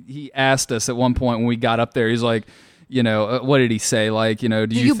 he asked us at one point when we got up there. He's like, what did he say? Like, do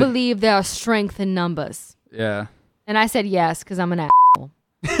Do you believe there are strength in numbers? Yeah, And I said yes because I'm an asshole.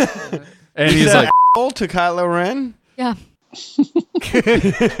 and He he's said like, to Kylo Ren? Yeah.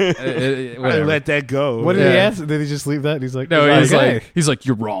 I whatever. let that go. What did he Yeah. ask? Did he just leave that? He's like, No, he's "Hey." like,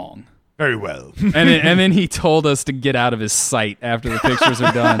 you're wrong. Very well. And then he told us to get out of his sight after the pictures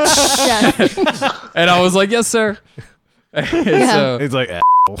are done. Yes. And I was like, yes, sir. And so, He's like,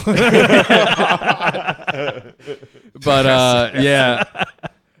 but yeah,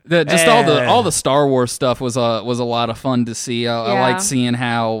 just all the Star Wars stuff was a lot of fun to see. I Yeah. liked seeing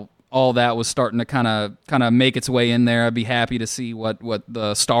how all that was starting to kind of make its way in there. I'd be happy to see what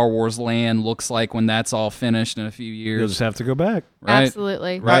the Star Wars land looks like when that's all finished in a few you'll years. just have to go back. Right?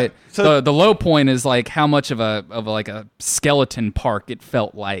 Absolutely. Right. So- the low point is like how much of a skeleton park it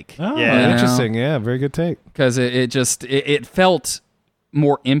felt like. Oh, Yeah. interesting. Yeah, very good take. Because it felt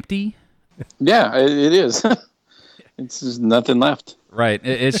more empty. Yeah, it is. It's just nothing left. Right.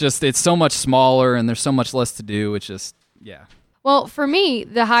 It's so much smaller and there's so much less to do. It's just, yeah. Well, for me,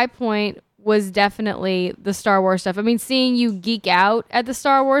 the high point was definitely the Star Wars stuff. I mean, seeing you geek out at the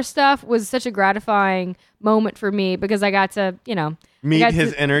Star Wars stuff was such a gratifying moment for me because I got to, Meet got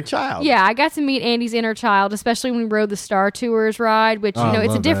his to- inner child. Yeah, I got to meet Andy's inner child, especially when we rode the Star Tours ride, which, Oh, I it's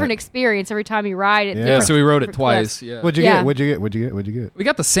a love different that. experience every time you ride it. Yeah. Yeah, different- so we rode it different twice. cliffs. Yeah. What'd you Yeah. get? What'd you get? We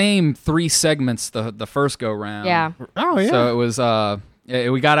got the same 3 segments the first go round. Yeah. Oh yeah. So it was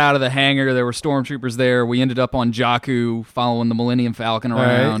we got out of the hangar, there were stormtroopers there. We ended up on Jakku following the Millennium Falcon All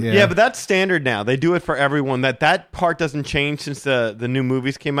right, around. yeah. Yeah, but that's standard now. They do it for everyone. That part doesn't change since the new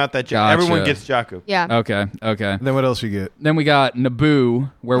movies came out. That Gotcha. everyone gets Jakku. Yeah. Okay. Then what else you get? Then we got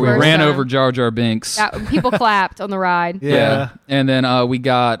Naboo, where we First ran time. over Jar Jar Binks. People clapped on the ride. Yeah. And then we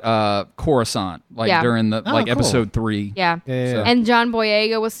got Coruscant, like Yeah. during the Oh, cool. episode 3. Yeah. Yeah. So- And John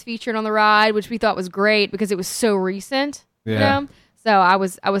Boyega was featured on the ride, which we thought was great because it was so recent. Yeah. You know? So I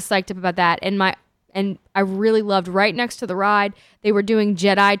was psyched up about that. And I really loved right next to the ride, they were doing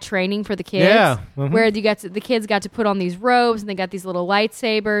Jedi training for the kids. Yeah. Mhm. Where the kids got to put on these robes and they got these little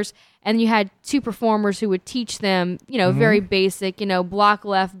lightsabers. And you had 2 performers who would teach them, very basic, block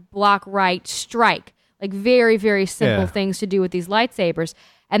left, block right, strike. Like very, very simple Yeah. things to do with these lightsabers.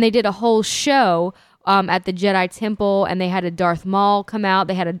 And they did a whole show at the Jedi Temple, and they had a Darth Maul come out.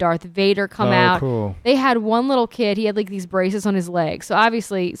 They had a Darth Vader come Oh, out. cool. They had one little kid. He had like these braces on his legs. So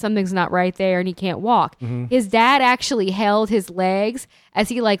obviously something's not right there and he can't walk. Mm-hmm. His dad actually held his legs as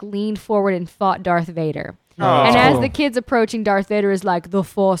he like leaned forward and fought Darth Vader. Oh, And that's as cool. the kid's approaching, Darth Vader is like, the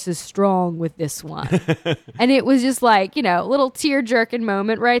Force is strong with this one. And it was just like, a little tear-jerking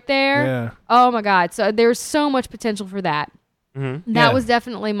moment right there. Yeah. Oh my God. So there's so much potential for that. That Yeah. was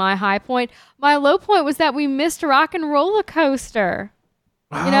definitely my high point. My low point was that we missed Rock and Roller Coaster.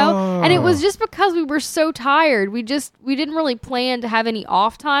 You know, and it was just because we were so tired. We didn't really plan to have any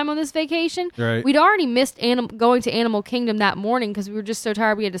off time on this vacation. Right. We'd already missed going to Animal Kingdom that morning because we were just so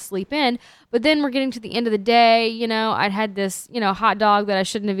tired we had to sleep in. But then we're getting to the end of the day. You know, I'd had this hot dog that I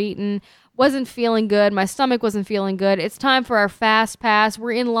shouldn't have eaten. Wasn't feeling good. My stomach wasn't feeling good. It's time for our fast pass.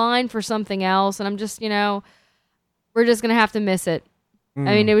 We're in line for something else, and I'm just we're just gonna have to miss it. I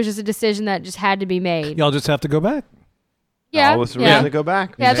mean, it was just a decision that just had to be made. Y'all just have to go back. Yeah, Always a reason to go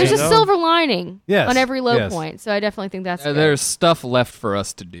back. Yeah, there's a There you go. silver lining Yes, on every low yes. point, so I definitely think that's good. There's stuff left for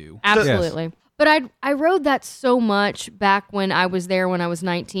us to do. Absolutely. But I rode that so much back when I was there when I was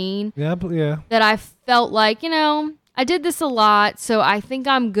 19 Yeah, yeah. that I felt like, I did this a lot, so I think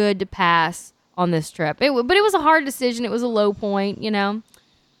I'm good to pass on this trip. But it was a hard decision. It was a low point,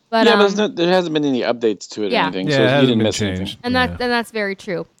 But, yeah, but there hasn't been any updates to it Yeah. or anything, Yeah, so it you hasn't didn't been miss anything. changed. and that's very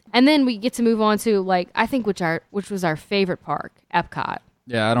true. And then we get to move on to I think which was our favorite park, Epcot.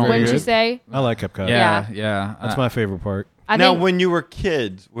 Yeah, I don't. Wouldn't you good. say? I like Epcot. Yeah. That's my favorite part. I Now, think when you were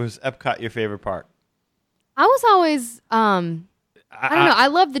kids, was Epcot your favorite park? I was always I don't know. I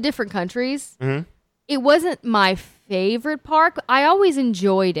love the different countries. Mhm. It wasn't my favorite park. I always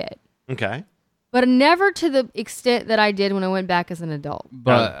enjoyed it, Okay. but never to the extent that I did when I went back as an adult.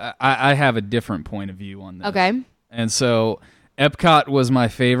 But I have a different point of view on this. Okay. And so Epcot was my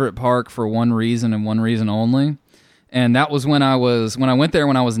favorite park for one reason and one reason only. And that was when I went there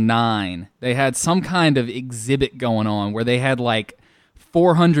when I was 9. They had some kind of exhibit going on where they had like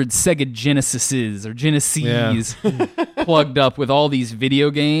 400 Sega Genesises or Genesis plugged up with all these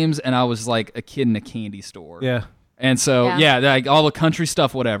video games, and I was like a kid in a candy store. Yeah. And so, Yeah. like all the country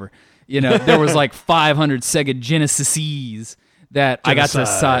stuff, whatever. There was like 500 Sega Genesises that I got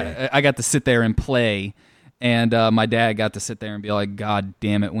to sit there and play. And my dad got to sit there and be like, God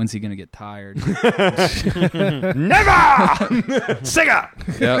damn it, when's he going to get tired? Never! Sega!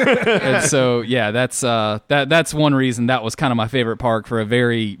 Yep. And so, that's one reason that was kind of my favorite park for a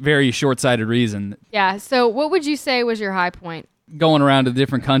very, very short-sighted reason. Yeah. So, what would you say was your high point? Going around to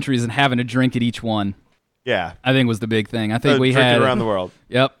different countries and having a drink at each one, Yeah. I think was the big thing. I think we Drinking had around the world.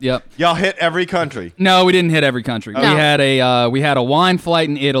 Yep. Y'all hit every country. No, we didn't hit every country. No. We had a wine flight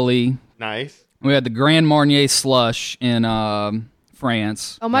in Italy. Nice. We had the Grand Marnier slush in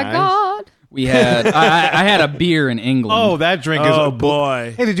France. Oh my Nice. God. We had I had a beer in England. Oh, that drink is. Oh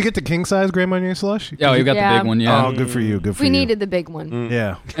boy. Hey, did you get the king size Grand Marnier slush? Yeah, you got Yeah. the big one. Yeah. Oh, good for you. Good for We you. needed the big one.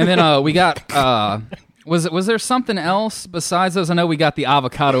 Yeah. And then we got was there something else besides those? I know we got the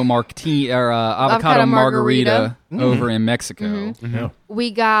avocado martini or avocado margarita over in Mexico. Yeah.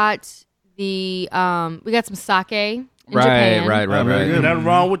 We got some sake in Right, Japan. right. Nothing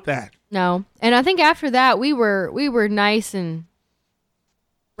wrong with that. No. And I think after that we were nice and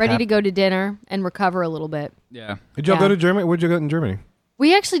ready to go to dinner and recover a little bit. Yeah. Did y'all Yeah. go to Germany? Where'd you go in Germany?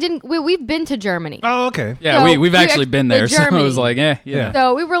 We actually didn't we've been to Germany. Oh, okay. Yeah, So, we've actually been there, so it Germany. was like, yeah.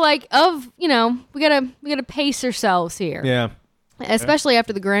 So we were like, we gotta pace ourselves here. Yeah. Especially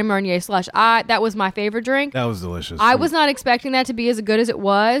after the Grand Marnier slush. That was my favorite drink. That was delicious. I was not expecting that to be as good as it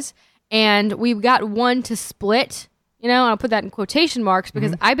was. And we got one to split, and I'll put that in quotation marks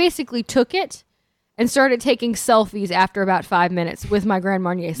because I basically took it and started taking selfies after about 5 minutes with my Grand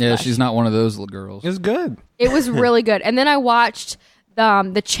Marnier slush. Yeah, she's not one of those little girls. It's good. It was really good. And then I watched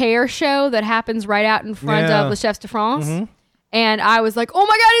the chair show that happens right out in front Yeah. of Le Chefs de France. And I was like, oh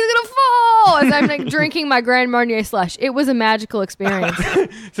my God, he's going to fall as I'm like drinking my Grand Marnier slush. It was a magical experience.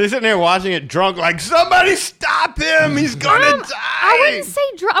 So you're sitting there watching it drunk, like, somebody stop him! He's gonna die! I wouldn't say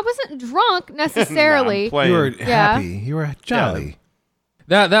drunk. I wasn't drunk necessarily. I'm playing. You were Yeah. happy. You were jolly.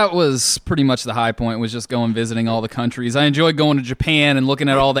 That was pretty much the high point, was just going visiting all the countries. I enjoyed going to Japan and looking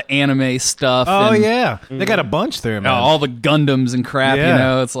at all the anime stuff. Oh, and, yeah. They got a bunch there, man. all the Gundams and crap,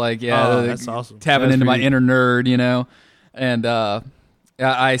 Yeah. It's like, Oh, that's awesome. tapping That's into my pretty- inner nerd, and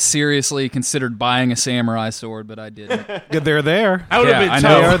I seriously considered buying a samurai sword, but I didn't. Good, they're there. That would Yeah, I have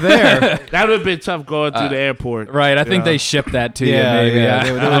know. been They are tough. there. That would have been tough going through the airport. Right, I think Yeah. they shipped that to Yeah, you, maybe. yeah. They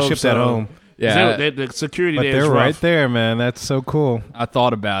I would hope ship that so. home. Yeah, The security But there is they're rough. right there, man. That's so cool. I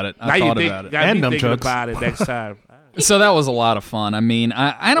thought about it. Now you thought think, about it. gotta And be thinking nunchucks. about it next time. So that was a lot of fun. I mean,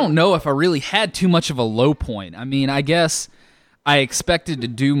 I don't know if I really had too much of a low point. I mean, I guess I expected to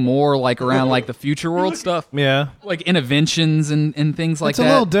do more like around like the Future World stuff, Yeah. like interventions and things like It's a that.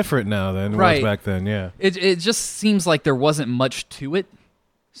 little different now than it Right. was back then, yeah. It just seems like there wasn't much to it.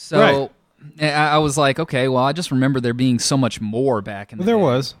 So Right. I was like, okay, well, I just remember there being so much more back in the There day.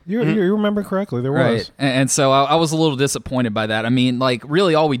 was. You remember correctly. There Right. was. And so I was a little disappointed by that. I mean, like,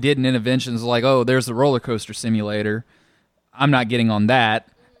 really all we did in interventions was like, oh, there's the roller coaster simulator. I'm not getting on that.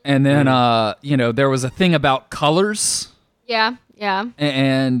 And then, there was a thing about colors. Yeah.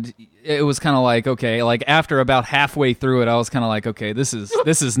 And it was kind of like, okay, like after about halfway through it, I was kind of like, okay, this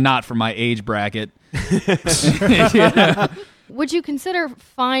is not for my age bracket. Yeah. Would you consider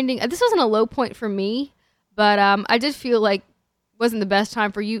finding? This wasn't a low point for me, but I did feel like wasn't the best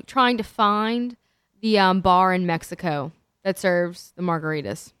time for you trying to find the bar in Mexico that serves the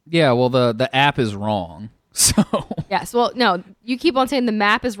margaritas. Yeah, well, the app is wrong. So yes, well, no, you keep on saying the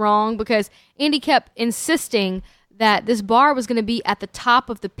map is wrong because Andy kept insisting that this bar was going to be at the top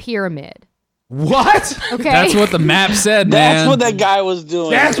of the pyramid. what? Okay, That's what the map said, man. That's what that guy was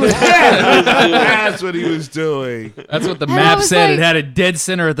doing. That's what that's what he was doing. That's what the And I map was said. like- It had a dead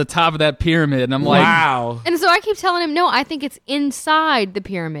center at the top of that pyramid, and I'm like, Wow. And so I keep telling him, no, I think it's inside the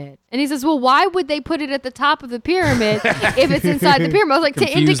pyramid. And he says, well, why would they put it at the top of the pyramid if it's inside the pyramid? I was like, to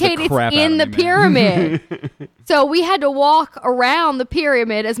Confused the indicate it's crap out in of the me, man. pyramid. So we had to walk around the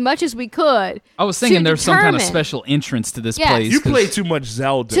pyramid as much as we could. I was thinking to there's some kind of determine- special entrance to this Yes. place. You 'cause play too much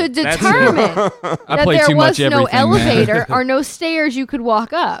Zelda. To That's- determine I that play there too was much no everything, man. elevator or no stairs you could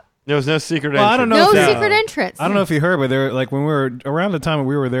walk up. There was no secret Well, I don't entrance. know No if that- secret entrance. I don't know if you heard, but there, like when we were around the time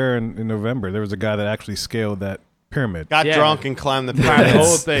we were there in November, there was a guy that actually scaled that pyramid. Got Yeah. drunk and climbed the Climbed the pyramid.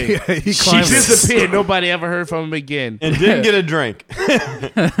 whole thing. Yeah, he He climbed it. disappeared. Nobody ever heard from him again. and didn't get a drink.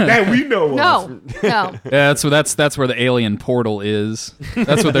 That we know of. No. Yeah, that's where the alien portal is.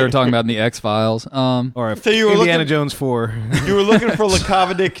 That's what they were talking about in the X-Files. Or So you were Indiana looking- Jones 4. You were looking for La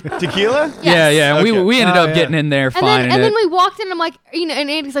Cava de Tequila? Yeah, yeah. and Okay. we ended Oh, up yeah. getting in there, And finding then, and then it. we walked in, and I'm like, and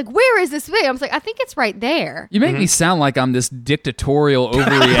Andy's like, where is this thing? I was like, I think it's right there. You make me sound like I'm this dictatorial,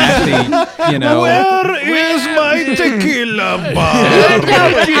 overreacting, Where is my tequila bar? No,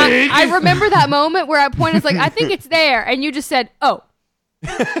 but I remember that moment where I pointed, it's like, I think it's there. And you just said, oh.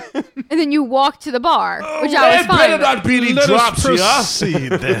 And then you walked to the bar, which I was It fine better with. not be any Let drops us here.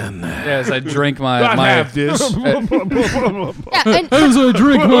 proceed then. As I drink Not my have this. Yeah, and as I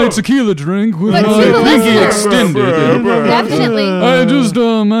drink my tequila drink with But my to the pinky listener- extended. definitely. I just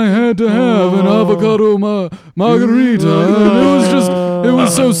I had to have an avocado margarita, and it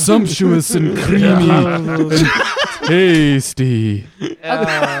was so sumptuous and creamy and tasty.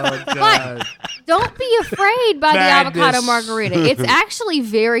 Oh, God. Don't be afraid by the Madness. avocado margarita. It's actually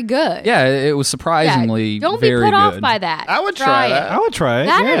very good. Yeah, it was surprisingly Don't be very put off good. by that. I would try it. that. I would try it.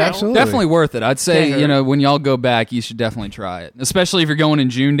 That Yeah, is- absolutely. Definitely worth it. I'd say, Can't hurt. when y'all go back, you should definitely try it. Especially if you're going in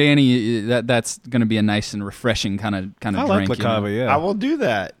June, Danny. That's going to be a nice and refreshing kind of I drink. like La you know? Cava, yeah. I will do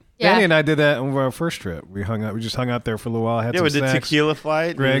that. Yeah. Danny and I did that on our first trip. We just hung out there for a little while. Had Yeah, some with the snacks. tequila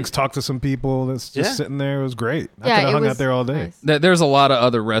flight. Greg's talked to some people that's just Yeah. sitting there. It was great. I Yeah, could have it hung was out there all day. nice. There's a lot of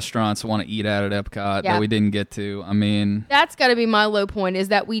other restaurants I want to eat at Epcot Yeah. that we didn't get to. I mean, That's got to be my low point is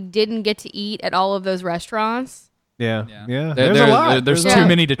that we didn't get to eat at all of those restaurants. Yeah. There- There's there- a lot. There's Yeah. too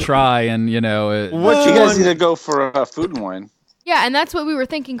many to try, and What You guys need to go for Food and Wine. Yeah, and that's what we were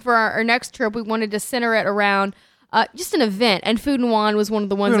thinking for our next trip. We wanted to center it around just an event, and Food and Wine was one of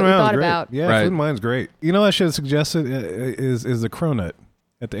the ones that we thought about. Yeah, Right. Food and Wine's great. You know, what I should have suggested is the cronut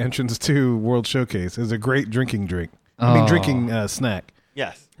at the entrance to World Showcase. It's a great drinking drink. I mean, Oh. drinking snack.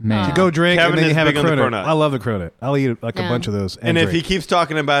 Yes. man. You go drink Kevin and then you is have a big on the cronut. cronut. I love the cronut. I'll eat like a Yeah. bunch of those. And if he drink. keeps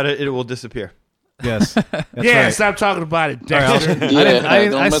talking about it, it will disappear. yes, that's Yeah, right. stop talking about it, All right, Dexter. Yeah,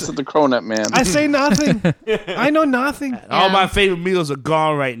 don't I mess with the cronut, man. I say nothing. I know nothing. All Yeah. my favorite meals are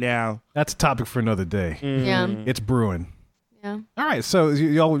gone right now. That's a topic for another day. Yeah, It's brewing. yeah. All right, so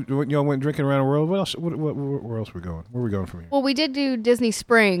y'all went drinking around the world. What else? Where else we going? Where are we going from here? Well, we did do Disney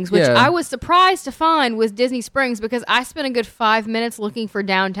Springs, which Yeah. I was surprised to find was Disney Springs because I spent a good 5 minutes looking for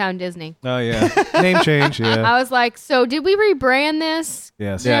downtown Disney. Oh yeah, name change. Yeah, I was like, so did we rebrand this?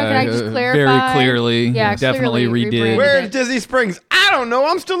 yes. Yeah, can I just clarify? Very clearly. Yeah, definitely clearly redid. rebranded. Where's Disney Springs? I don't know.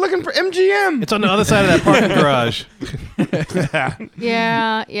 I'm still looking for MGM. It's on the other side of that parking garage.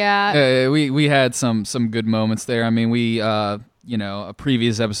 Yeah, yeah. We had some good moments there. I mean, we a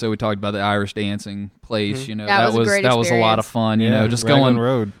previous episode we talked about the Irish dancing place. You know, That was a great that was a lot of experience. fun. You know, just Raglan going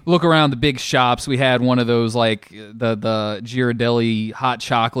Road. look around the big shops. We had one of those like the Ghirardelli hot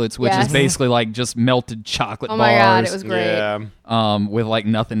chocolates, which Yes. is basically like just melted chocolate Oh bars. my God, it was great. Yeah. With like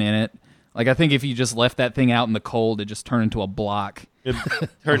nothing in it. Like I think if you just left that thing out in the cold, it just turned into a block. It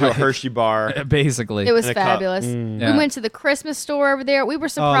turned to a Hershey bar. Basically, It was In a cup. fabulous. Yeah. We went to the Christmas store over there. We were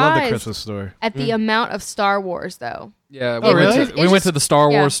Oh, I love the surprised Christmas store. at the amount of Star Wars, though. Yeah, Oh, really? we went to the Star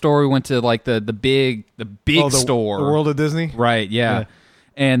Wars yeah. store. We went to like the big Oh, store, the World of Disney. right? Yeah. Yeah.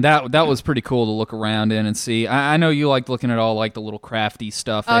 And that was pretty cool to look around in and see. I know you liked looking at all like the little crafty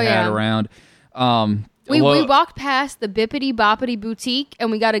stuff they Oh, had yeah. around. We walked past the Bippity Boppity Boutique,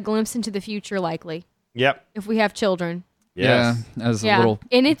 and we got a glimpse into the future, likely, Yep. if we have children. Yes. Yeah, as a Yeah, little.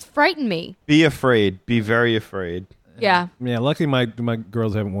 and it's frightened me. Be afraid. Be very afraid. Yeah. Yeah, luckily my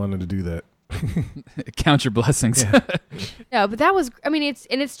girls haven't wanted to do that. Count your blessings. No, but that was. I mean,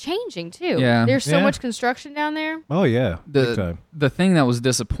 it's changing too. Yeah. There's so Yeah. much construction down there. Oh yeah, big time. The thing that was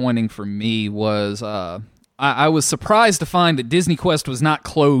disappointing for me was I was surprised to find that Disney Quest was not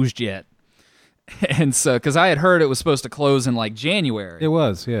closed yet. And so, because I had heard it was supposed to close in like January. It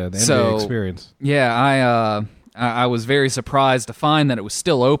was, yeah, the NBA So- experience. Yeah, I was very surprised to find that it was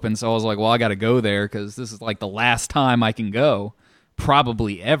still open. So I was like, well, I got to go there because this is like the last time I can go,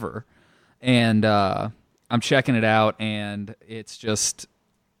 probably ever. And I'm checking it out, and it's just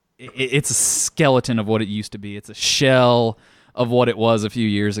it's a skeleton of what it used to be. It's a shell of what it was a few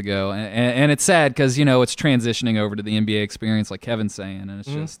years ago, and it's sad because it's transitioning over to the NBA experience, like Kevin's saying, and it's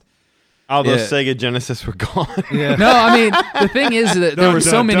just. All those Yeah. Sega Genesis were gone. Yeah. No, I mean the thing is that there were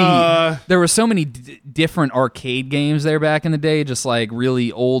so many duh. there were so many different arcade games there back in the day, just like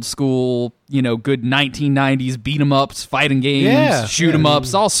really old school, good 1990s beat 'em ups, fighting games, Yeah. shoot 'em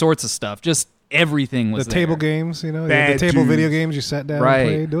ups, all sorts of stuff. Just everything was The table there. games, the Bad table video dudes. games you sat down Right. and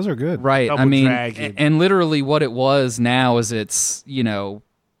played. Those are good. Right. Double I mean, Dragon. and literally what it was now is it's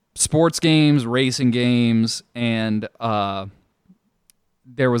sports games, racing games, and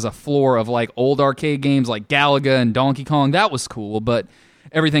there was a floor of like old arcade games like Galaga and Donkey Kong. That was cool, but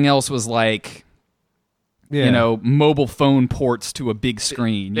everything else was like Yeah. mobile phone ports to a big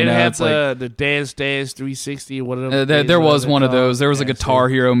screen. They You know, had it's like the Dance 360. One of them. there was one of called? those. There was a Yeah, Guitar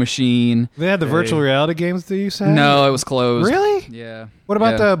Hero machine. They had the virtual reality games that you said. No, it was closed. Really? Yeah. What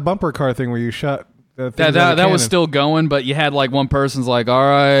about Yeah. the bumper car thing where you shot the things That out of that was cannon? still going, but you had like one person's like, "All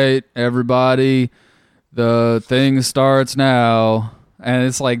right, everybody, the thing starts now." And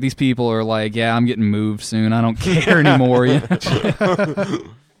it's like these people are like, "Yeah, I'm getting moved soon. I don't care anymore." It's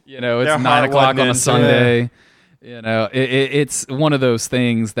Their 9 heart o'clock wasn't on a into Sunday. It's one of those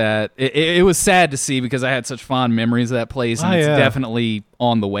things that it was sad to see because I had such fond memories of that place, and Oh, it's yeah. definitely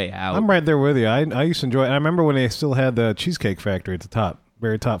on the way out. I'm right there with you. I used to enjoy it. I remember when they still had the Cheesecake Factory at the top,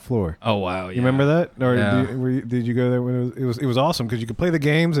 very top floor. Oh wow, You remember that? Or Yeah. did you go there when it was awesome because you could play the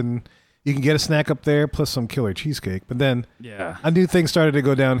games and you can get a snack up there plus some killer cheesecake. But then Yeah. I knew things started to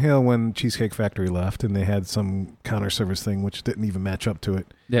go downhill when Cheesecake Factory left and they had some counter service thing which didn't even match up to it.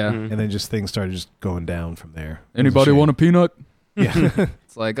 Yeah. And then just things started just going down from there. Anybody want a peanut? Yeah.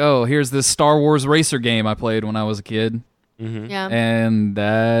 It's like, oh, here's this Star Wars racer game I played when I was a kid, Yeah. and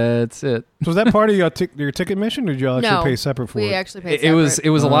that's it. So was that part of your ticket mission or did y'all actually No, pay separate for we it? actually paid It was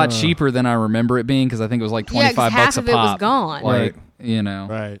separate. a lot cheaper than I remember it being because I think it was like Yeah, 'cause 25 half bucks a of it was pop. gone. Like Right.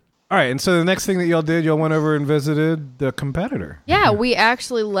 Right. All right, and so the next thing that y'all did, y'all went over and visited the competitor. Yeah, we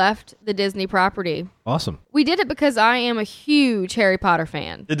actually left the Disney property. Awesome. We did it because I am a huge Harry Potter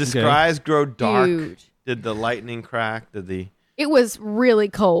fan. Did the skies grow dark? Huge. Did the lightning crack? Did the It was really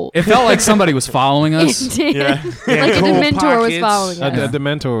cold. It felt like somebody was following It us. did. Yeah. Like a Cool Dementor was pockets. following us. The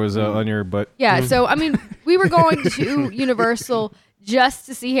Dementor was on your butt. Yeah, so I mean, we were going to Universal just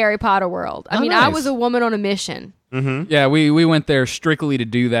to see Harry Potter World. I Oh, mean, I nice. was a woman on a mission. Yeah, we went there strictly to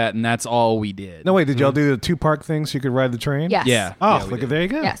do that, and that's all we did. No, wait, did y'all do the 2 park things so you could ride the train? Yes. Yeah. Oh, Yeah, we look did. at there you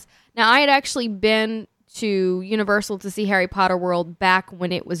go. Yes. Now, I had actually been to Universal to see Harry Potter World back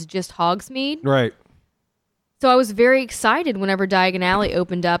when it was just Hogsmeade. Right. So I was very excited whenever Diagon Alley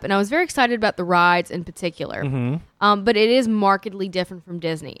opened up, and I was very excited about the rides in particular. But it is markedly different from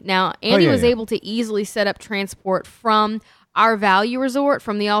Disney. Now, Andy yeah, was yeah. able to easily set up transport from our Value Resort,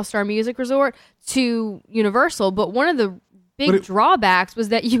 from the All-Star Music Resort, to Universal. But one of the big drawbacks was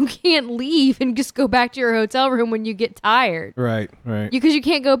that you can't leave and just go back to your hotel room when you get tired. Right. Because you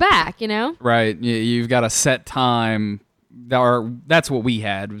can't go back, you know? Right. You've got a set time. That's what we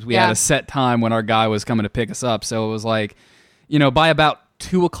had. Was we Yeah. had a set time when our guy was coming to pick us up. So it was like, by about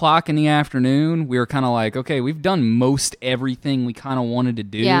 2 o'clock in the afternoon, we were kind of like, okay, we've done most everything we kind of wanted to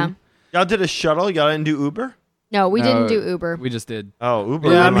do. Yeah. y'all did a shuttle? Y'all didn't do Uber? No, we No, didn't do Uber. We just did. Oh,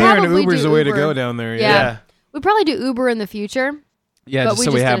 Uber. Yeah, I'm We'll hearing probably Uber's do the way to Uber. go down there. Yeah. Yeah. We probably do Uber in the future. Yeah, But just we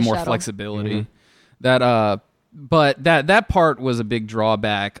so we just have did a more shuttle. flexibility. But that part was a big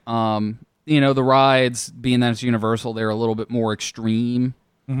drawback. The rides, being that it's Universal, they're a little bit more extreme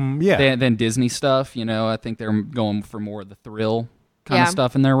Yeah. than Disney stuff. I think they're going for more of the thrill kind Yeah. of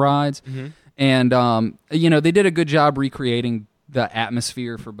stuff in their rides. And they did a good job recreating the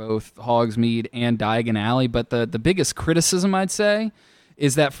atmosphere for both Hogsmeade and Diagon Alley. But the biggest criticism, I'd say,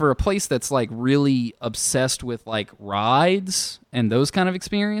 is that for a place that's like really obsessed with like rides and those kind of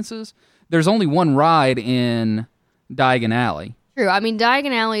experiences, there's only one ride in Diagon Alley. True. I mean,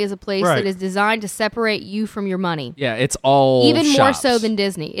 Diagon Alley is a place Right. that is designed to separate you from your money. Yeah, it's all Even more shops. so than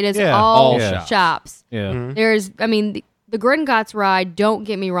Disney. It is Yeah. all All shops. shops. Yeah. There's, I mean, the Gringotts ride, don't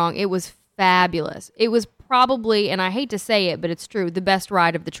get me wrong, it was fabulous. It was probably, and I hate to say it, but it's true, the best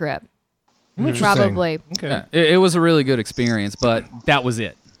ride of the trip. Interesting. Probably. Okay. Yeah, it was a really good experience, but that was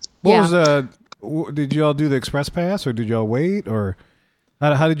it. What was did y'all do the express pass or did y'all wait or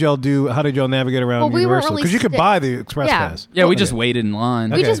how did y'all navigate around Well, we weren't Universal? really Because you could buy the express pass. Yeah, we just waited in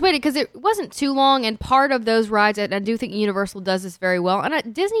line. We just waited because it wasn't too long, and part of those rides, and I do think Universal does this very well,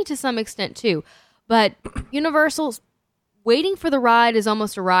 and Disney to some extent too, but Universal's waiting for the ride is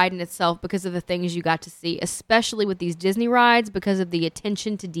almost a ride in itself because of the things you got to see, especially with these Disney rides because of the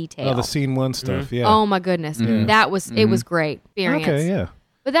attention to detail. Oh, the scene one stuff, yeah. Oh my goodness, it was great experience. Okay, yeah.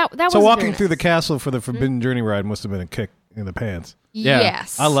 But that was So very walking through the nice. castle for the Forbidden Journey ride must have been a kick in the pants. Yeah.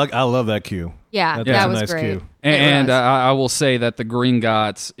 Yes, I love that queue. Yeah, That's that a was nice great. queue. And It was. I will say that the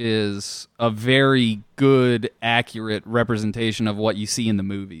Gringotts is a very good, accurate representation of what you see in the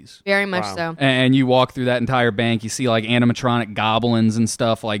movies. Very much Wow. so. And you walk through that entire bank, you see like animatronic goblins and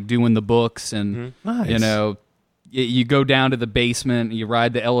stuff like doing the books, and Nice. you know, you go down to the basement, you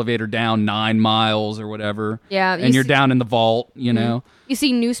ride the elevator down 9 miles or whatever. Yeah, and you you're see- down in the vault. You know, You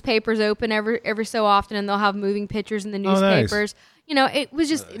see newspapers open every so often, and they'll have moving pictures in the Oh, nice. newspapers. You know, it was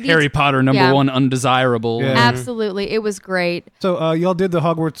just Harry Potter number Yeah. 1 undesirable. Yeah. Absolutely, it was great. So y'all did the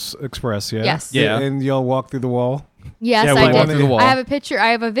Hogwarts Express, yeah? Yes. Yeah. And y'all walked through the wall? Yes, Yeah, we I walked did. through the wall. I have a picture. I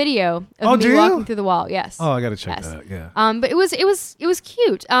have a video of Oh, do me you? walking through the wall. Yes. Oh, I got to check Yes. that out, yeah. But it was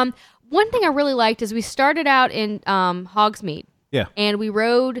cute. One thing I really liked is we started out in Hogsmeade. Yeah. And we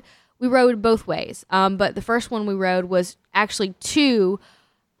rode both ways. But the first one we rode was actually to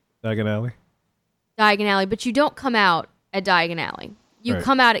Diagon Alley? Diagon Alley, but you don't come out at Diagon Alley. You Right.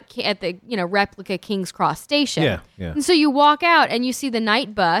 come out at the replica King's Cross station. Yeah, yeah. And so you walk out and you see the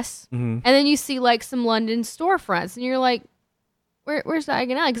night bus, Mm-hmm. and then you see like some London storefronts, and you're like, where's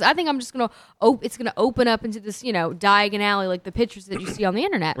Diagon Alley? Because I think I'm just gonna it's gonna open up into this Diagon Alley like the pictures that you see on the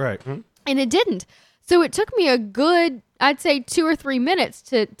internet. Right. And it didn't. So it took me a good, I'd say 2 or 3 minutes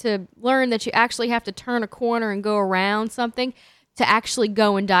to learn that you actually have to turn a corner and go around something to actually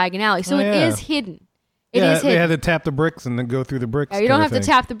go in Diagon Alley. So Oh, it yeah. is hidden. It yeah, is they hidden. had to tap the bricks and then go through the bricks. You don't kinda have to thing.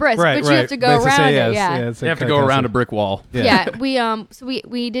 tap the bricks, Right, but you have right. to go They have to around say it. yes. Yeah. it's You have to kinda go around a concept. brick wall. Yeah.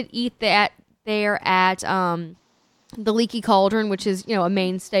 We did eat there at the Leaky Cauldron, which is a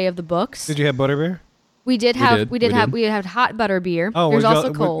mainstay of the books. Did you have butterbeer? We did did. We had hot butter beer. Oh, There's what'd also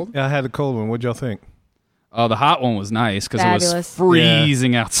y'all- cold. I had the cold one. What'd y'all think? Oh, the hot one was nice because it was Fabulous.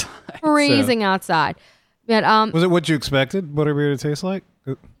 freezing outside. Freezing outside. But Was it what you expected butterbeer to taste like?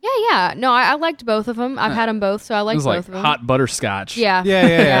 yeah. No, I liked both of them. I've had them both, so I It liked was both like of them. hot butterscotch. Yeah.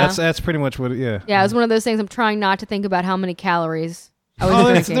 Yeah. That's pretty much what. Yeah. Yeah, it was one of those things I'm trying not to think about how many calories I was Oh,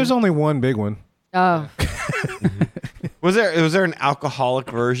 drinking. there's only one big one. Oh. Was there an alcoholic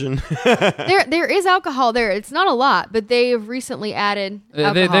version? There is alcohol there. It's not a lot, but they have recently added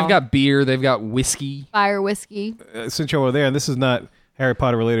alcohol. They've got beer. They've got whiskey. fire whiskey. Since y'all were there, and this is not Harry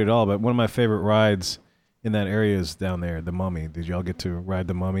Potter related at all, but one of my favorite rides in that area is down there, the Mummy. Did y'all get to ride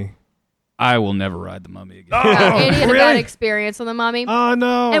the Mummy? I will never ride the Mummy again. Andy had a bad really? experience on the Mummy. Oh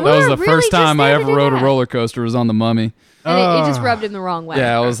no! And That was we the were first really time just I there to ever do rode a that. roller coaster was on the Mummy. And it just rubbed him the wrong way.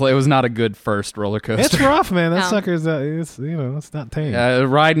 Yeah, it was not a good first roller coaster. It's rough, man. That No. sucker's it's not tame.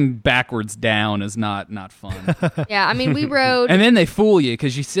 Riding backwards down is not fun. Yeah, I mean, we rode. And then they fool you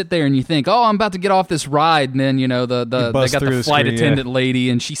because you sit there and you think, "Oh, I'm about to get off this ride," and then they bust got through the the flight screen, yeah. attendant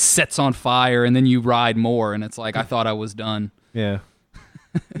lady and she sets on fire, and then you ride more, and it's like I thought I was done. Yeah.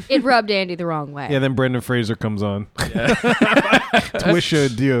 It rubbed Andy the wrong way. Yeah, then Brendan Fraser comes on. Wish you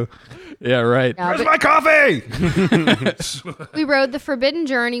adieu. Yeah, right. No, but My coffee! we rode the Forbidden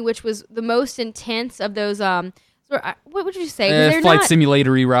Journey, which was the most intense of those. What would you say? 'Cause they're Flight not-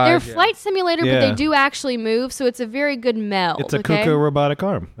 simulator-y ride. They're flight simulator, but Yeah. they do actually move, so it's a very good meld. It's a okay? Kuka robotic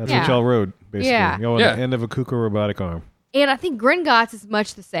arm. That's what Yeah. y'all rode, basically. Yeah. Y'all on Yeah. the end of a Kuka robotic arm. And I think Gringotts is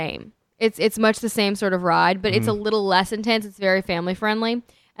much the same. It's much the same sort of ride, but it's a little less intense. It's very family friendly.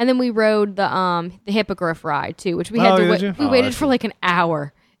 And then we rode the Hippogriff ride too, which we had to did wait. you? We waited for like an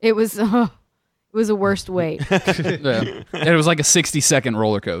hour. It was a worst wait Yeah. And it was like a 60-second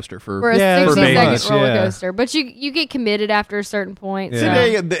roller coaster for a Yeah, 60-second much, roller yeah. coaster. But you get committed after a certain point. Yeah.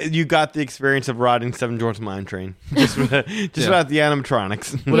 So. Today, you got the experience of riding Seven Dwarfs Mine Train, just without the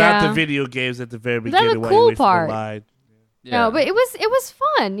animatronics. Without Yeah. the video games at the very That's the beginning. while cool you wait for the part. ride. No, but it was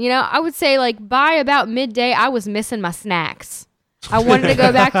fun. I would say like by about midday, I was missing my snacks. I wanted to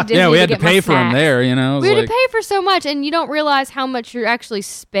go back to Disney. Yeah, we had to get my pay for them snacks. there. You know, It was We had like- to pay for so much, and you don't realize how much you're actually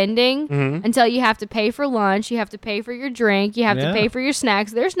spending Mm-hmm. until you have to pay for lunch, you have to pay for your drink, you have Yeah. to pay for your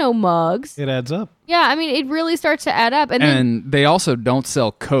snacks. There's no mugs. It adds up. Yeah, I mean, it really starts to add up. And then And they also don't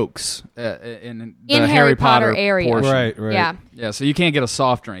sell Cokes in the in Harry Potter area. portion. Right. yeah, Yeah, so you can't get a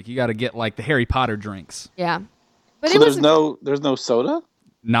soft drink. You got to get like the Harry Potter drinks. yeah. But So it was there's no soda.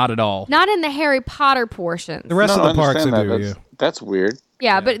 Not at all. not in the Harry Potter portions. The rest No, of I the parks understand they that. do. That's, that's weird.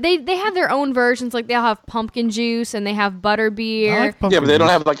 Yeah, but they have their own versions. Like they'll have pumpkin juice and they have butter beer. I like Yeah, pumpkin but they don't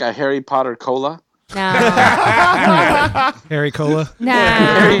juice. have like a Harry Potter cola. No, Harry Cola. no.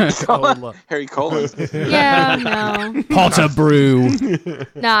 Harry cola. Harry cola. Yeah, no. Potter brew.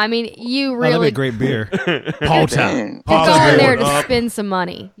 No, I mean, you Oh, that'd be really a great beer. Potter. Dang. you're going there to up. spend some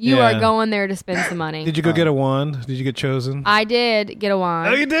money. You Yeah. are going there to spend some money. Did you go get a wand? Did you get chosen? I did get a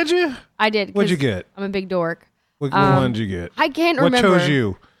wand. Oh, you did you? I did. What'd you 'cause get? I'm a big dork. What wand did you get? I can't What remember. chose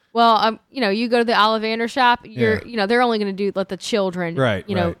you? Well, you go to the Ollivander shop. Yeah. They're only going to let the children, Right,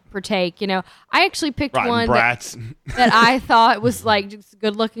 right. partake. I actually picked Rotten one brats. that I thought was like just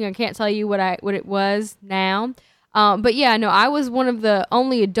good looking. I can't tell you what it was now. But yeah, no, I was one of the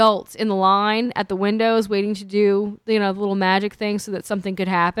only adults in the line at the windows waiting to do the little magic thing so that something could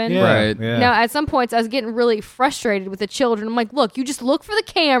happen. Yeah, Right. Yeah. Now, at some points, I was getting really frustrated with the children. I'm like, look, you just look for the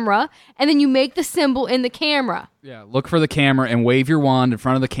camera and then you make the symbol in the camera. Yeah, look for the camera and wave your wand in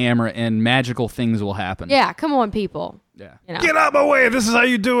front of the camera, and magical things will happen. Yeah, come on, people. Yeah. Get out of my way. This is how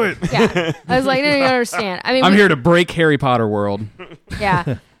you do it. Yeah. I was like, no, you don't understand. I mean, I'm here to break Harry Potter world. Yeah.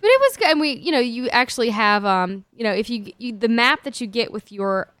 But it was good. And you actually have, if you the map that you get with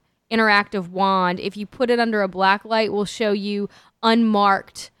your interactive wand, if you put it under a black light, will show you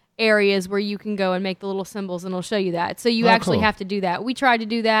unmarked areas where you can go and make the little symbols, and it'll show you that. So you actually cool. have to do that. We tried to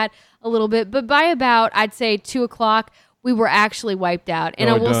do that a little bit, but by about, I'd say 2:00, we were actually wiped out. And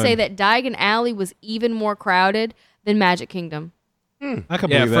I will done. say that Diagon Alley was even more crowded than Magic Kingdom. I can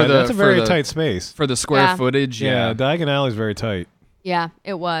Yeah, believe for that. the- That's a for very the- tight space. For the square Yeah. footage, Yeah, yeah. Diagon Alley is very tight. Yeah,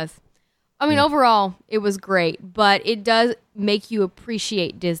 it was. I mean, overall, it was great, but it does make you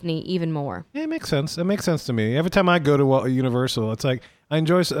appreciate Disney even more. Yeah, it makes sense. It makes sense to me. Every time I go to Universal, it's like I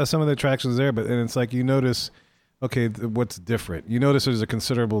enjoy some of the attractions there, but then it's like you notice, okay, what's different? You notice there's a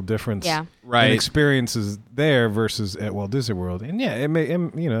considerable difference, Yeah. Right. in experiences there versus at Walt Disney World, and yeah, it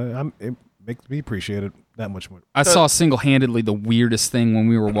makes me appreciate it that much more. I saw single-handedly the weirdest thing when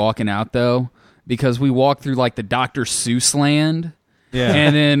we were walking out, though, because we walked through like the Dr. Seuss land. Yeah,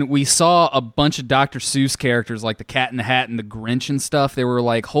 And then we saw a bunch of Dr. Seuss characters like the Cat in the Hat and the Grinch and stuff. They were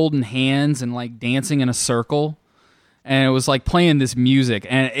like holding hands and like dancing in a circle. And it was like playing this music.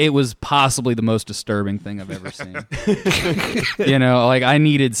 And it was possibly the most disturbing thing I've ever seen. Like I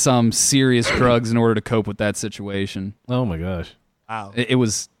needed some serious drugs in order to cope with that situation. oh my gosh. Wow. It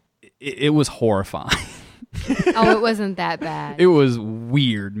was horrifying. Oh, it wasn't that bad. It was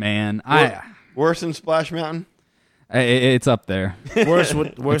weird, man. Worse than Splash Mountain? It's up there. Worse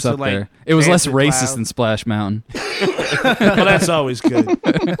It's than up like there. It was less Dancing racist Clown. than Splash Mountain. Well, that's always good.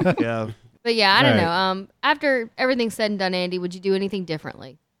 Yeah. But yeah, I don't Right. know. After everything's said and done, Andy, would you do anything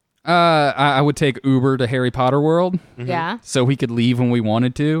differently? I would take Uber to Harry Potter World Yeah. so we could leave when we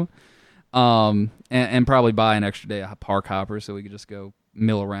wanted to, and probably buy an extra day of park hopper so we could just go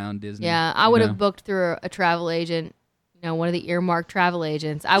mill around Disney. Yeah, I would have booked through a travel agent, one of the earmarked travel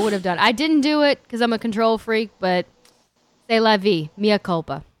agents. I would have done. I didn't do it because I'm a control freak, but c'est la vie, mea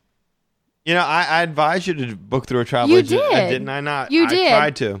culpa. I advise you to book through a travel You agent. did. Didn't I not? You I did.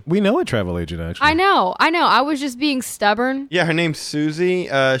 tried to. We know a travel agent actually. I know. I was just being stubborn. Yeah, her name's Susie.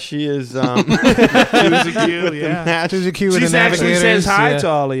 She is Susie Q, yeah. Susie Q and She the actually Navigators. says hi yeah. to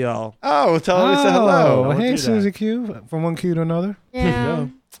all of y'all. Oh, well, tell her to say hello. Oh, hey, do that. Susie Q. From one Q to another. Yeah.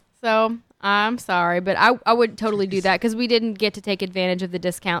 So I'm sorry, but I would totally do that because we didn't get to take advantage of the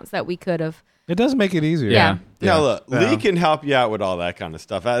discounts that we could have. It does make it easier. Yeah. Now, look, Yeah. Lee can help you out with all that kind of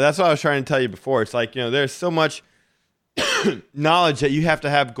stuff. That's what I was trying to tell you before. It's like, there's so much knowledge that you have to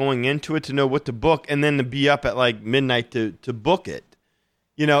have going into it to know what to book and then to be up at like midnight to book it.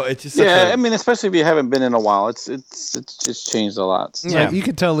 It's just such Yeah, a- I mean, especially if you haven't been in a while, it's just changed a lot. So. Yeah. You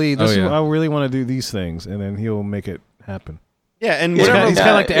could tell Lee, this Oh, yeah. is, I really want to do these things, and then he'll make it happen. Yeah, and He's whatever, kind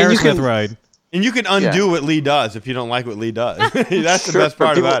of like the and you Aerosmith can- ride. and you can undo Yeah. what Lee does if you don't like what Lee does. That's the Sure, best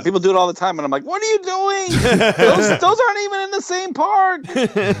part people, about it. people do it all the time, and I'm like, "What are you doing? those aren't even in the same park."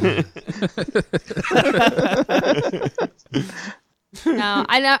 No,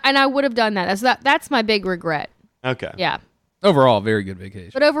 and I would have done that. That's my big regret. Okay. Yeah. Overall, very good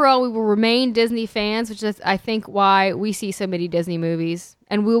vacation. But overall, we will remain Disney fans, which is, I think, why we see so many Disney movies.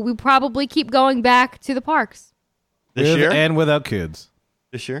 And we probably keep going back to the parks. This With year? and without kids.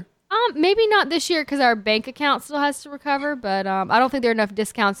 This year? Maybe not this year because our bank account still has to recover, but I don't think there are enough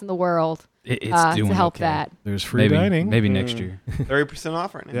discounts in the world It's to doing help okay. that. There's free Maybe dining. maybe next year. 30%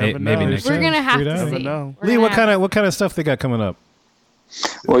 off right now. Never maybe know. next We're year. gonna have Free to dining. see. Never know. We're Lee, gonna what kind of stuff they got coming up?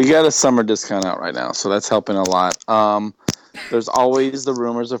 Well, you got a summer discount out right now, so that's helping a lot. There's always the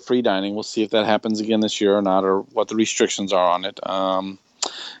rumors of free dining. We'll see if that happens again this year or not, or what the restrictions are on it.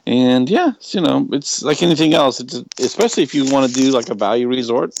 And yeah, it's like anything else. Especially if you want to do like a value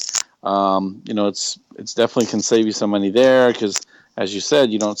resort. It's definitely can save you some money there because, as you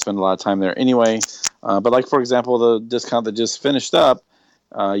said, you don't spend a lot of time there anyway. But like for example, the discount that just finished up,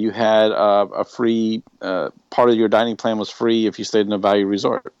 you had a free part of your dining plan was free if you stayed in a value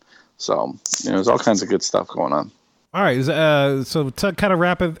resort. So there's all kinds of good stuff going on. All right. So to kind of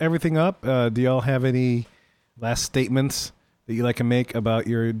wrap everything up, do y'all have any last statements that you like to make about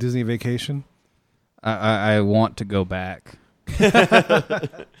your Disney vacation? I want to go back.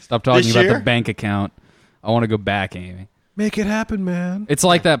 Stop talking This about year? the bank account. I want to go back, Amy. Make it happen, man. It's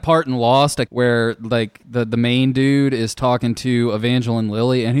like that part in Lost where like the main dude is talking to Evangeline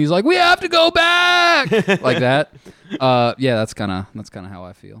Lilly and he's like, "We have to go back," like that. Yeah, that's kind of how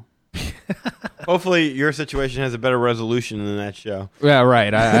I feel. Hopefully, your situation has a better resolution than that show. Yeah,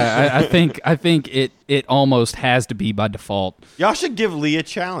 right. I think it almost has to be by default. Y'all should give Lee a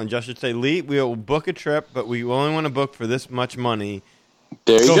challenge. Y'all should say, Lee, we'll book a trip, but we only want to book for this much money.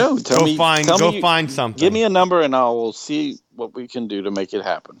 There you go. Find something. Give me a number, and I will see what we can do to make it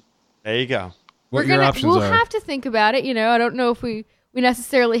happen. There you go. What your options We'll are. have to think about it. I don't know if we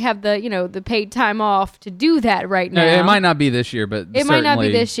necessarily have the paid time off to do that right now. No, it might not be this year, but It might not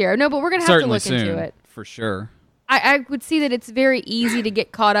be this year. No, but we're gonna have to certainly look soon, into it. for sure. I would see that it's very easy to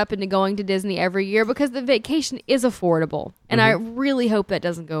get caught up into going to Disney every year because the vacation is affordable, and I really hope that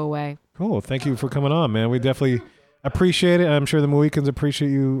doesn't go away. Cool. Thank you for coming on, man. We definitely appreciate it. I'm sure the Mohicans appreciate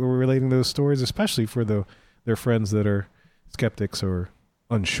you relating those stories, especially for their friends that are skeptics or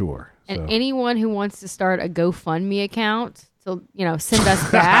unsure. And So. anyone who wants to start a GoFundMe account to send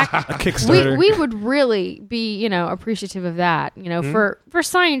us back, A Kickstarter. we would really be appreciative of that. For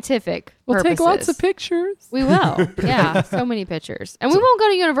scientific We'll take lots purposes. of pictures. We will. Yeah, so many pictures. And we won't go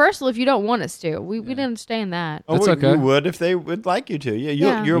to Universal if you don't want us to. We understand that. Oh, That's we okay. would if they would like you to. Yeah,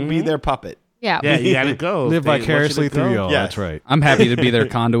 Yeah. you'll be their puppet. Yeah. Yeah, you gotta go. Live If they want you to vicariously go. through y'all. Yes. That's right. I'm happy to be their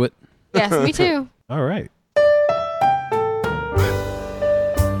conduit. Yes, me too. All right.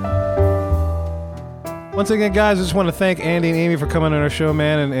 Once again, guys, I just want to thank Andy and Amy for coming on our show,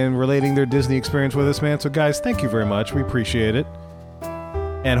 man, and relating their Disney experience with us, man. So, guys, thank you very much. We appreciate it.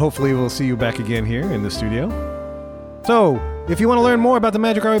 And hopefully we'll see you back again here in the studio. So, if you want to learn more about the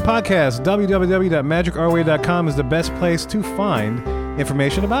Magic Our Way podcast, www.magicourway.com is the best place to find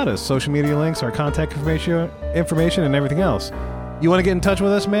information about us. Social media links, our contact information, and everything else. You want to get in touch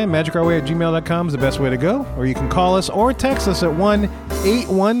with us, man? magicourway@gmail.com is the best way to go. Or you can call us or text us at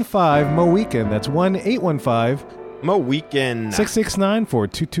 1-815-MO-WEEKEND. That's 1-815 Mo Weekend.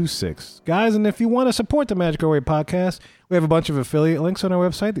 669-4226. Guys, and if you want to support the Magic Our Way podcast, we have a bunch of affiliate links on our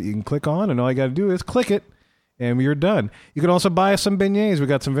website that you can click on, and all you got to do is click it, and you're done. You can also buy us some beignets. We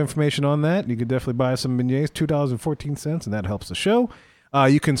got some information on that. You can definitely buy us some beignets, $2.14, and that helps the show.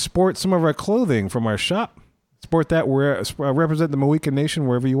 You can sport some of our clothing from our shop. Sport that, represent the Mohican Nation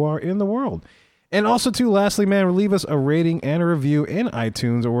wherever you are in the world. And also, too, lastly, man, leave us a rating and a review in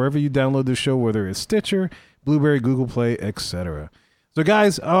iTunes or wherever you download the show, whether it's Stitcher, Blueberry, Google Play, etc. So,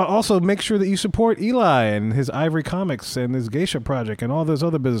 guys, also make sure that you support Eli and his Ivory Comics and his Geisha Project and all those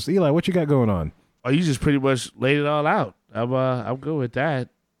other business. Eli, what you got going on? Oh, you just pretty much laid it all out. I'm good with that.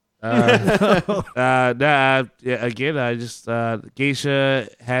 Again, I just Geisha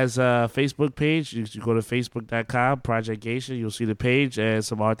has a Facebook page. You go to facebook.com, Project Geisha. You'll see the page and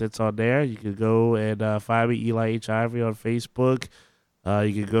some art that's on there. You can go and find me, Eli H. Ivory, on Facebook.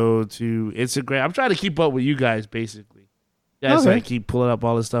 You can go to Instagram. I'm trying to keep up with you guys, basically. Yes, Okay. I keep pulling up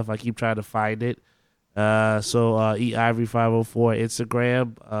all this stuff. I keep trying to find it. So E Ivory 504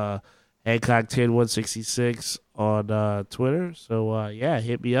 Instagram, Hancock 10166 on Twitter. So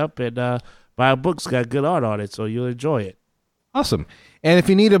hit me up and buy a book. It's got good art on it, so you'll enjoy it. Awesome. And if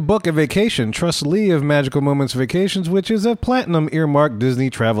you need a book a vacation, trust Lee of Magical Moments Vacations, which is a platinum earmarked Disney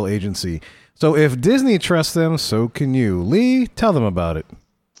travel agency. So if Disney trusts them, so can you. Lee, tell them about it.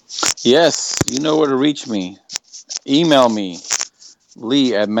 Yes, you know where to reach me. Email me,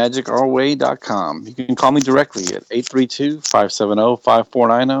 lee@magicourway.com. You can call me directly at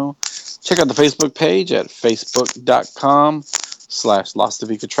 832-570-5490. Check out the Facebook page at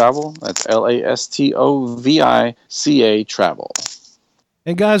facebook.com/Lastovica Travel. That's LASTOVICA Travel.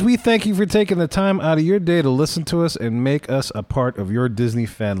 And guys, we thank you for taking the time out of your day to listen to us and make us a part of your Disney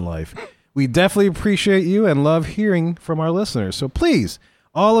fan life. We definitely appreciate you and love hearing from our listeners. So please,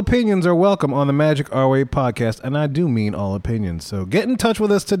 all opinions are welcome on the Magic Our Way podcast, and I do mean all opinions. So get in touch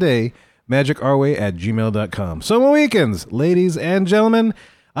with us today, magicourway@gmail.com. So my weekends, ladies and gentlemen,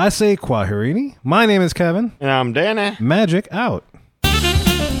 I say Kwaherini. My name is Kevin. And I'm Danny. Magic out.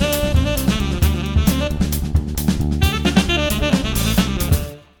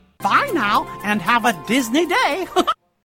 Bye now, and have a Disney day.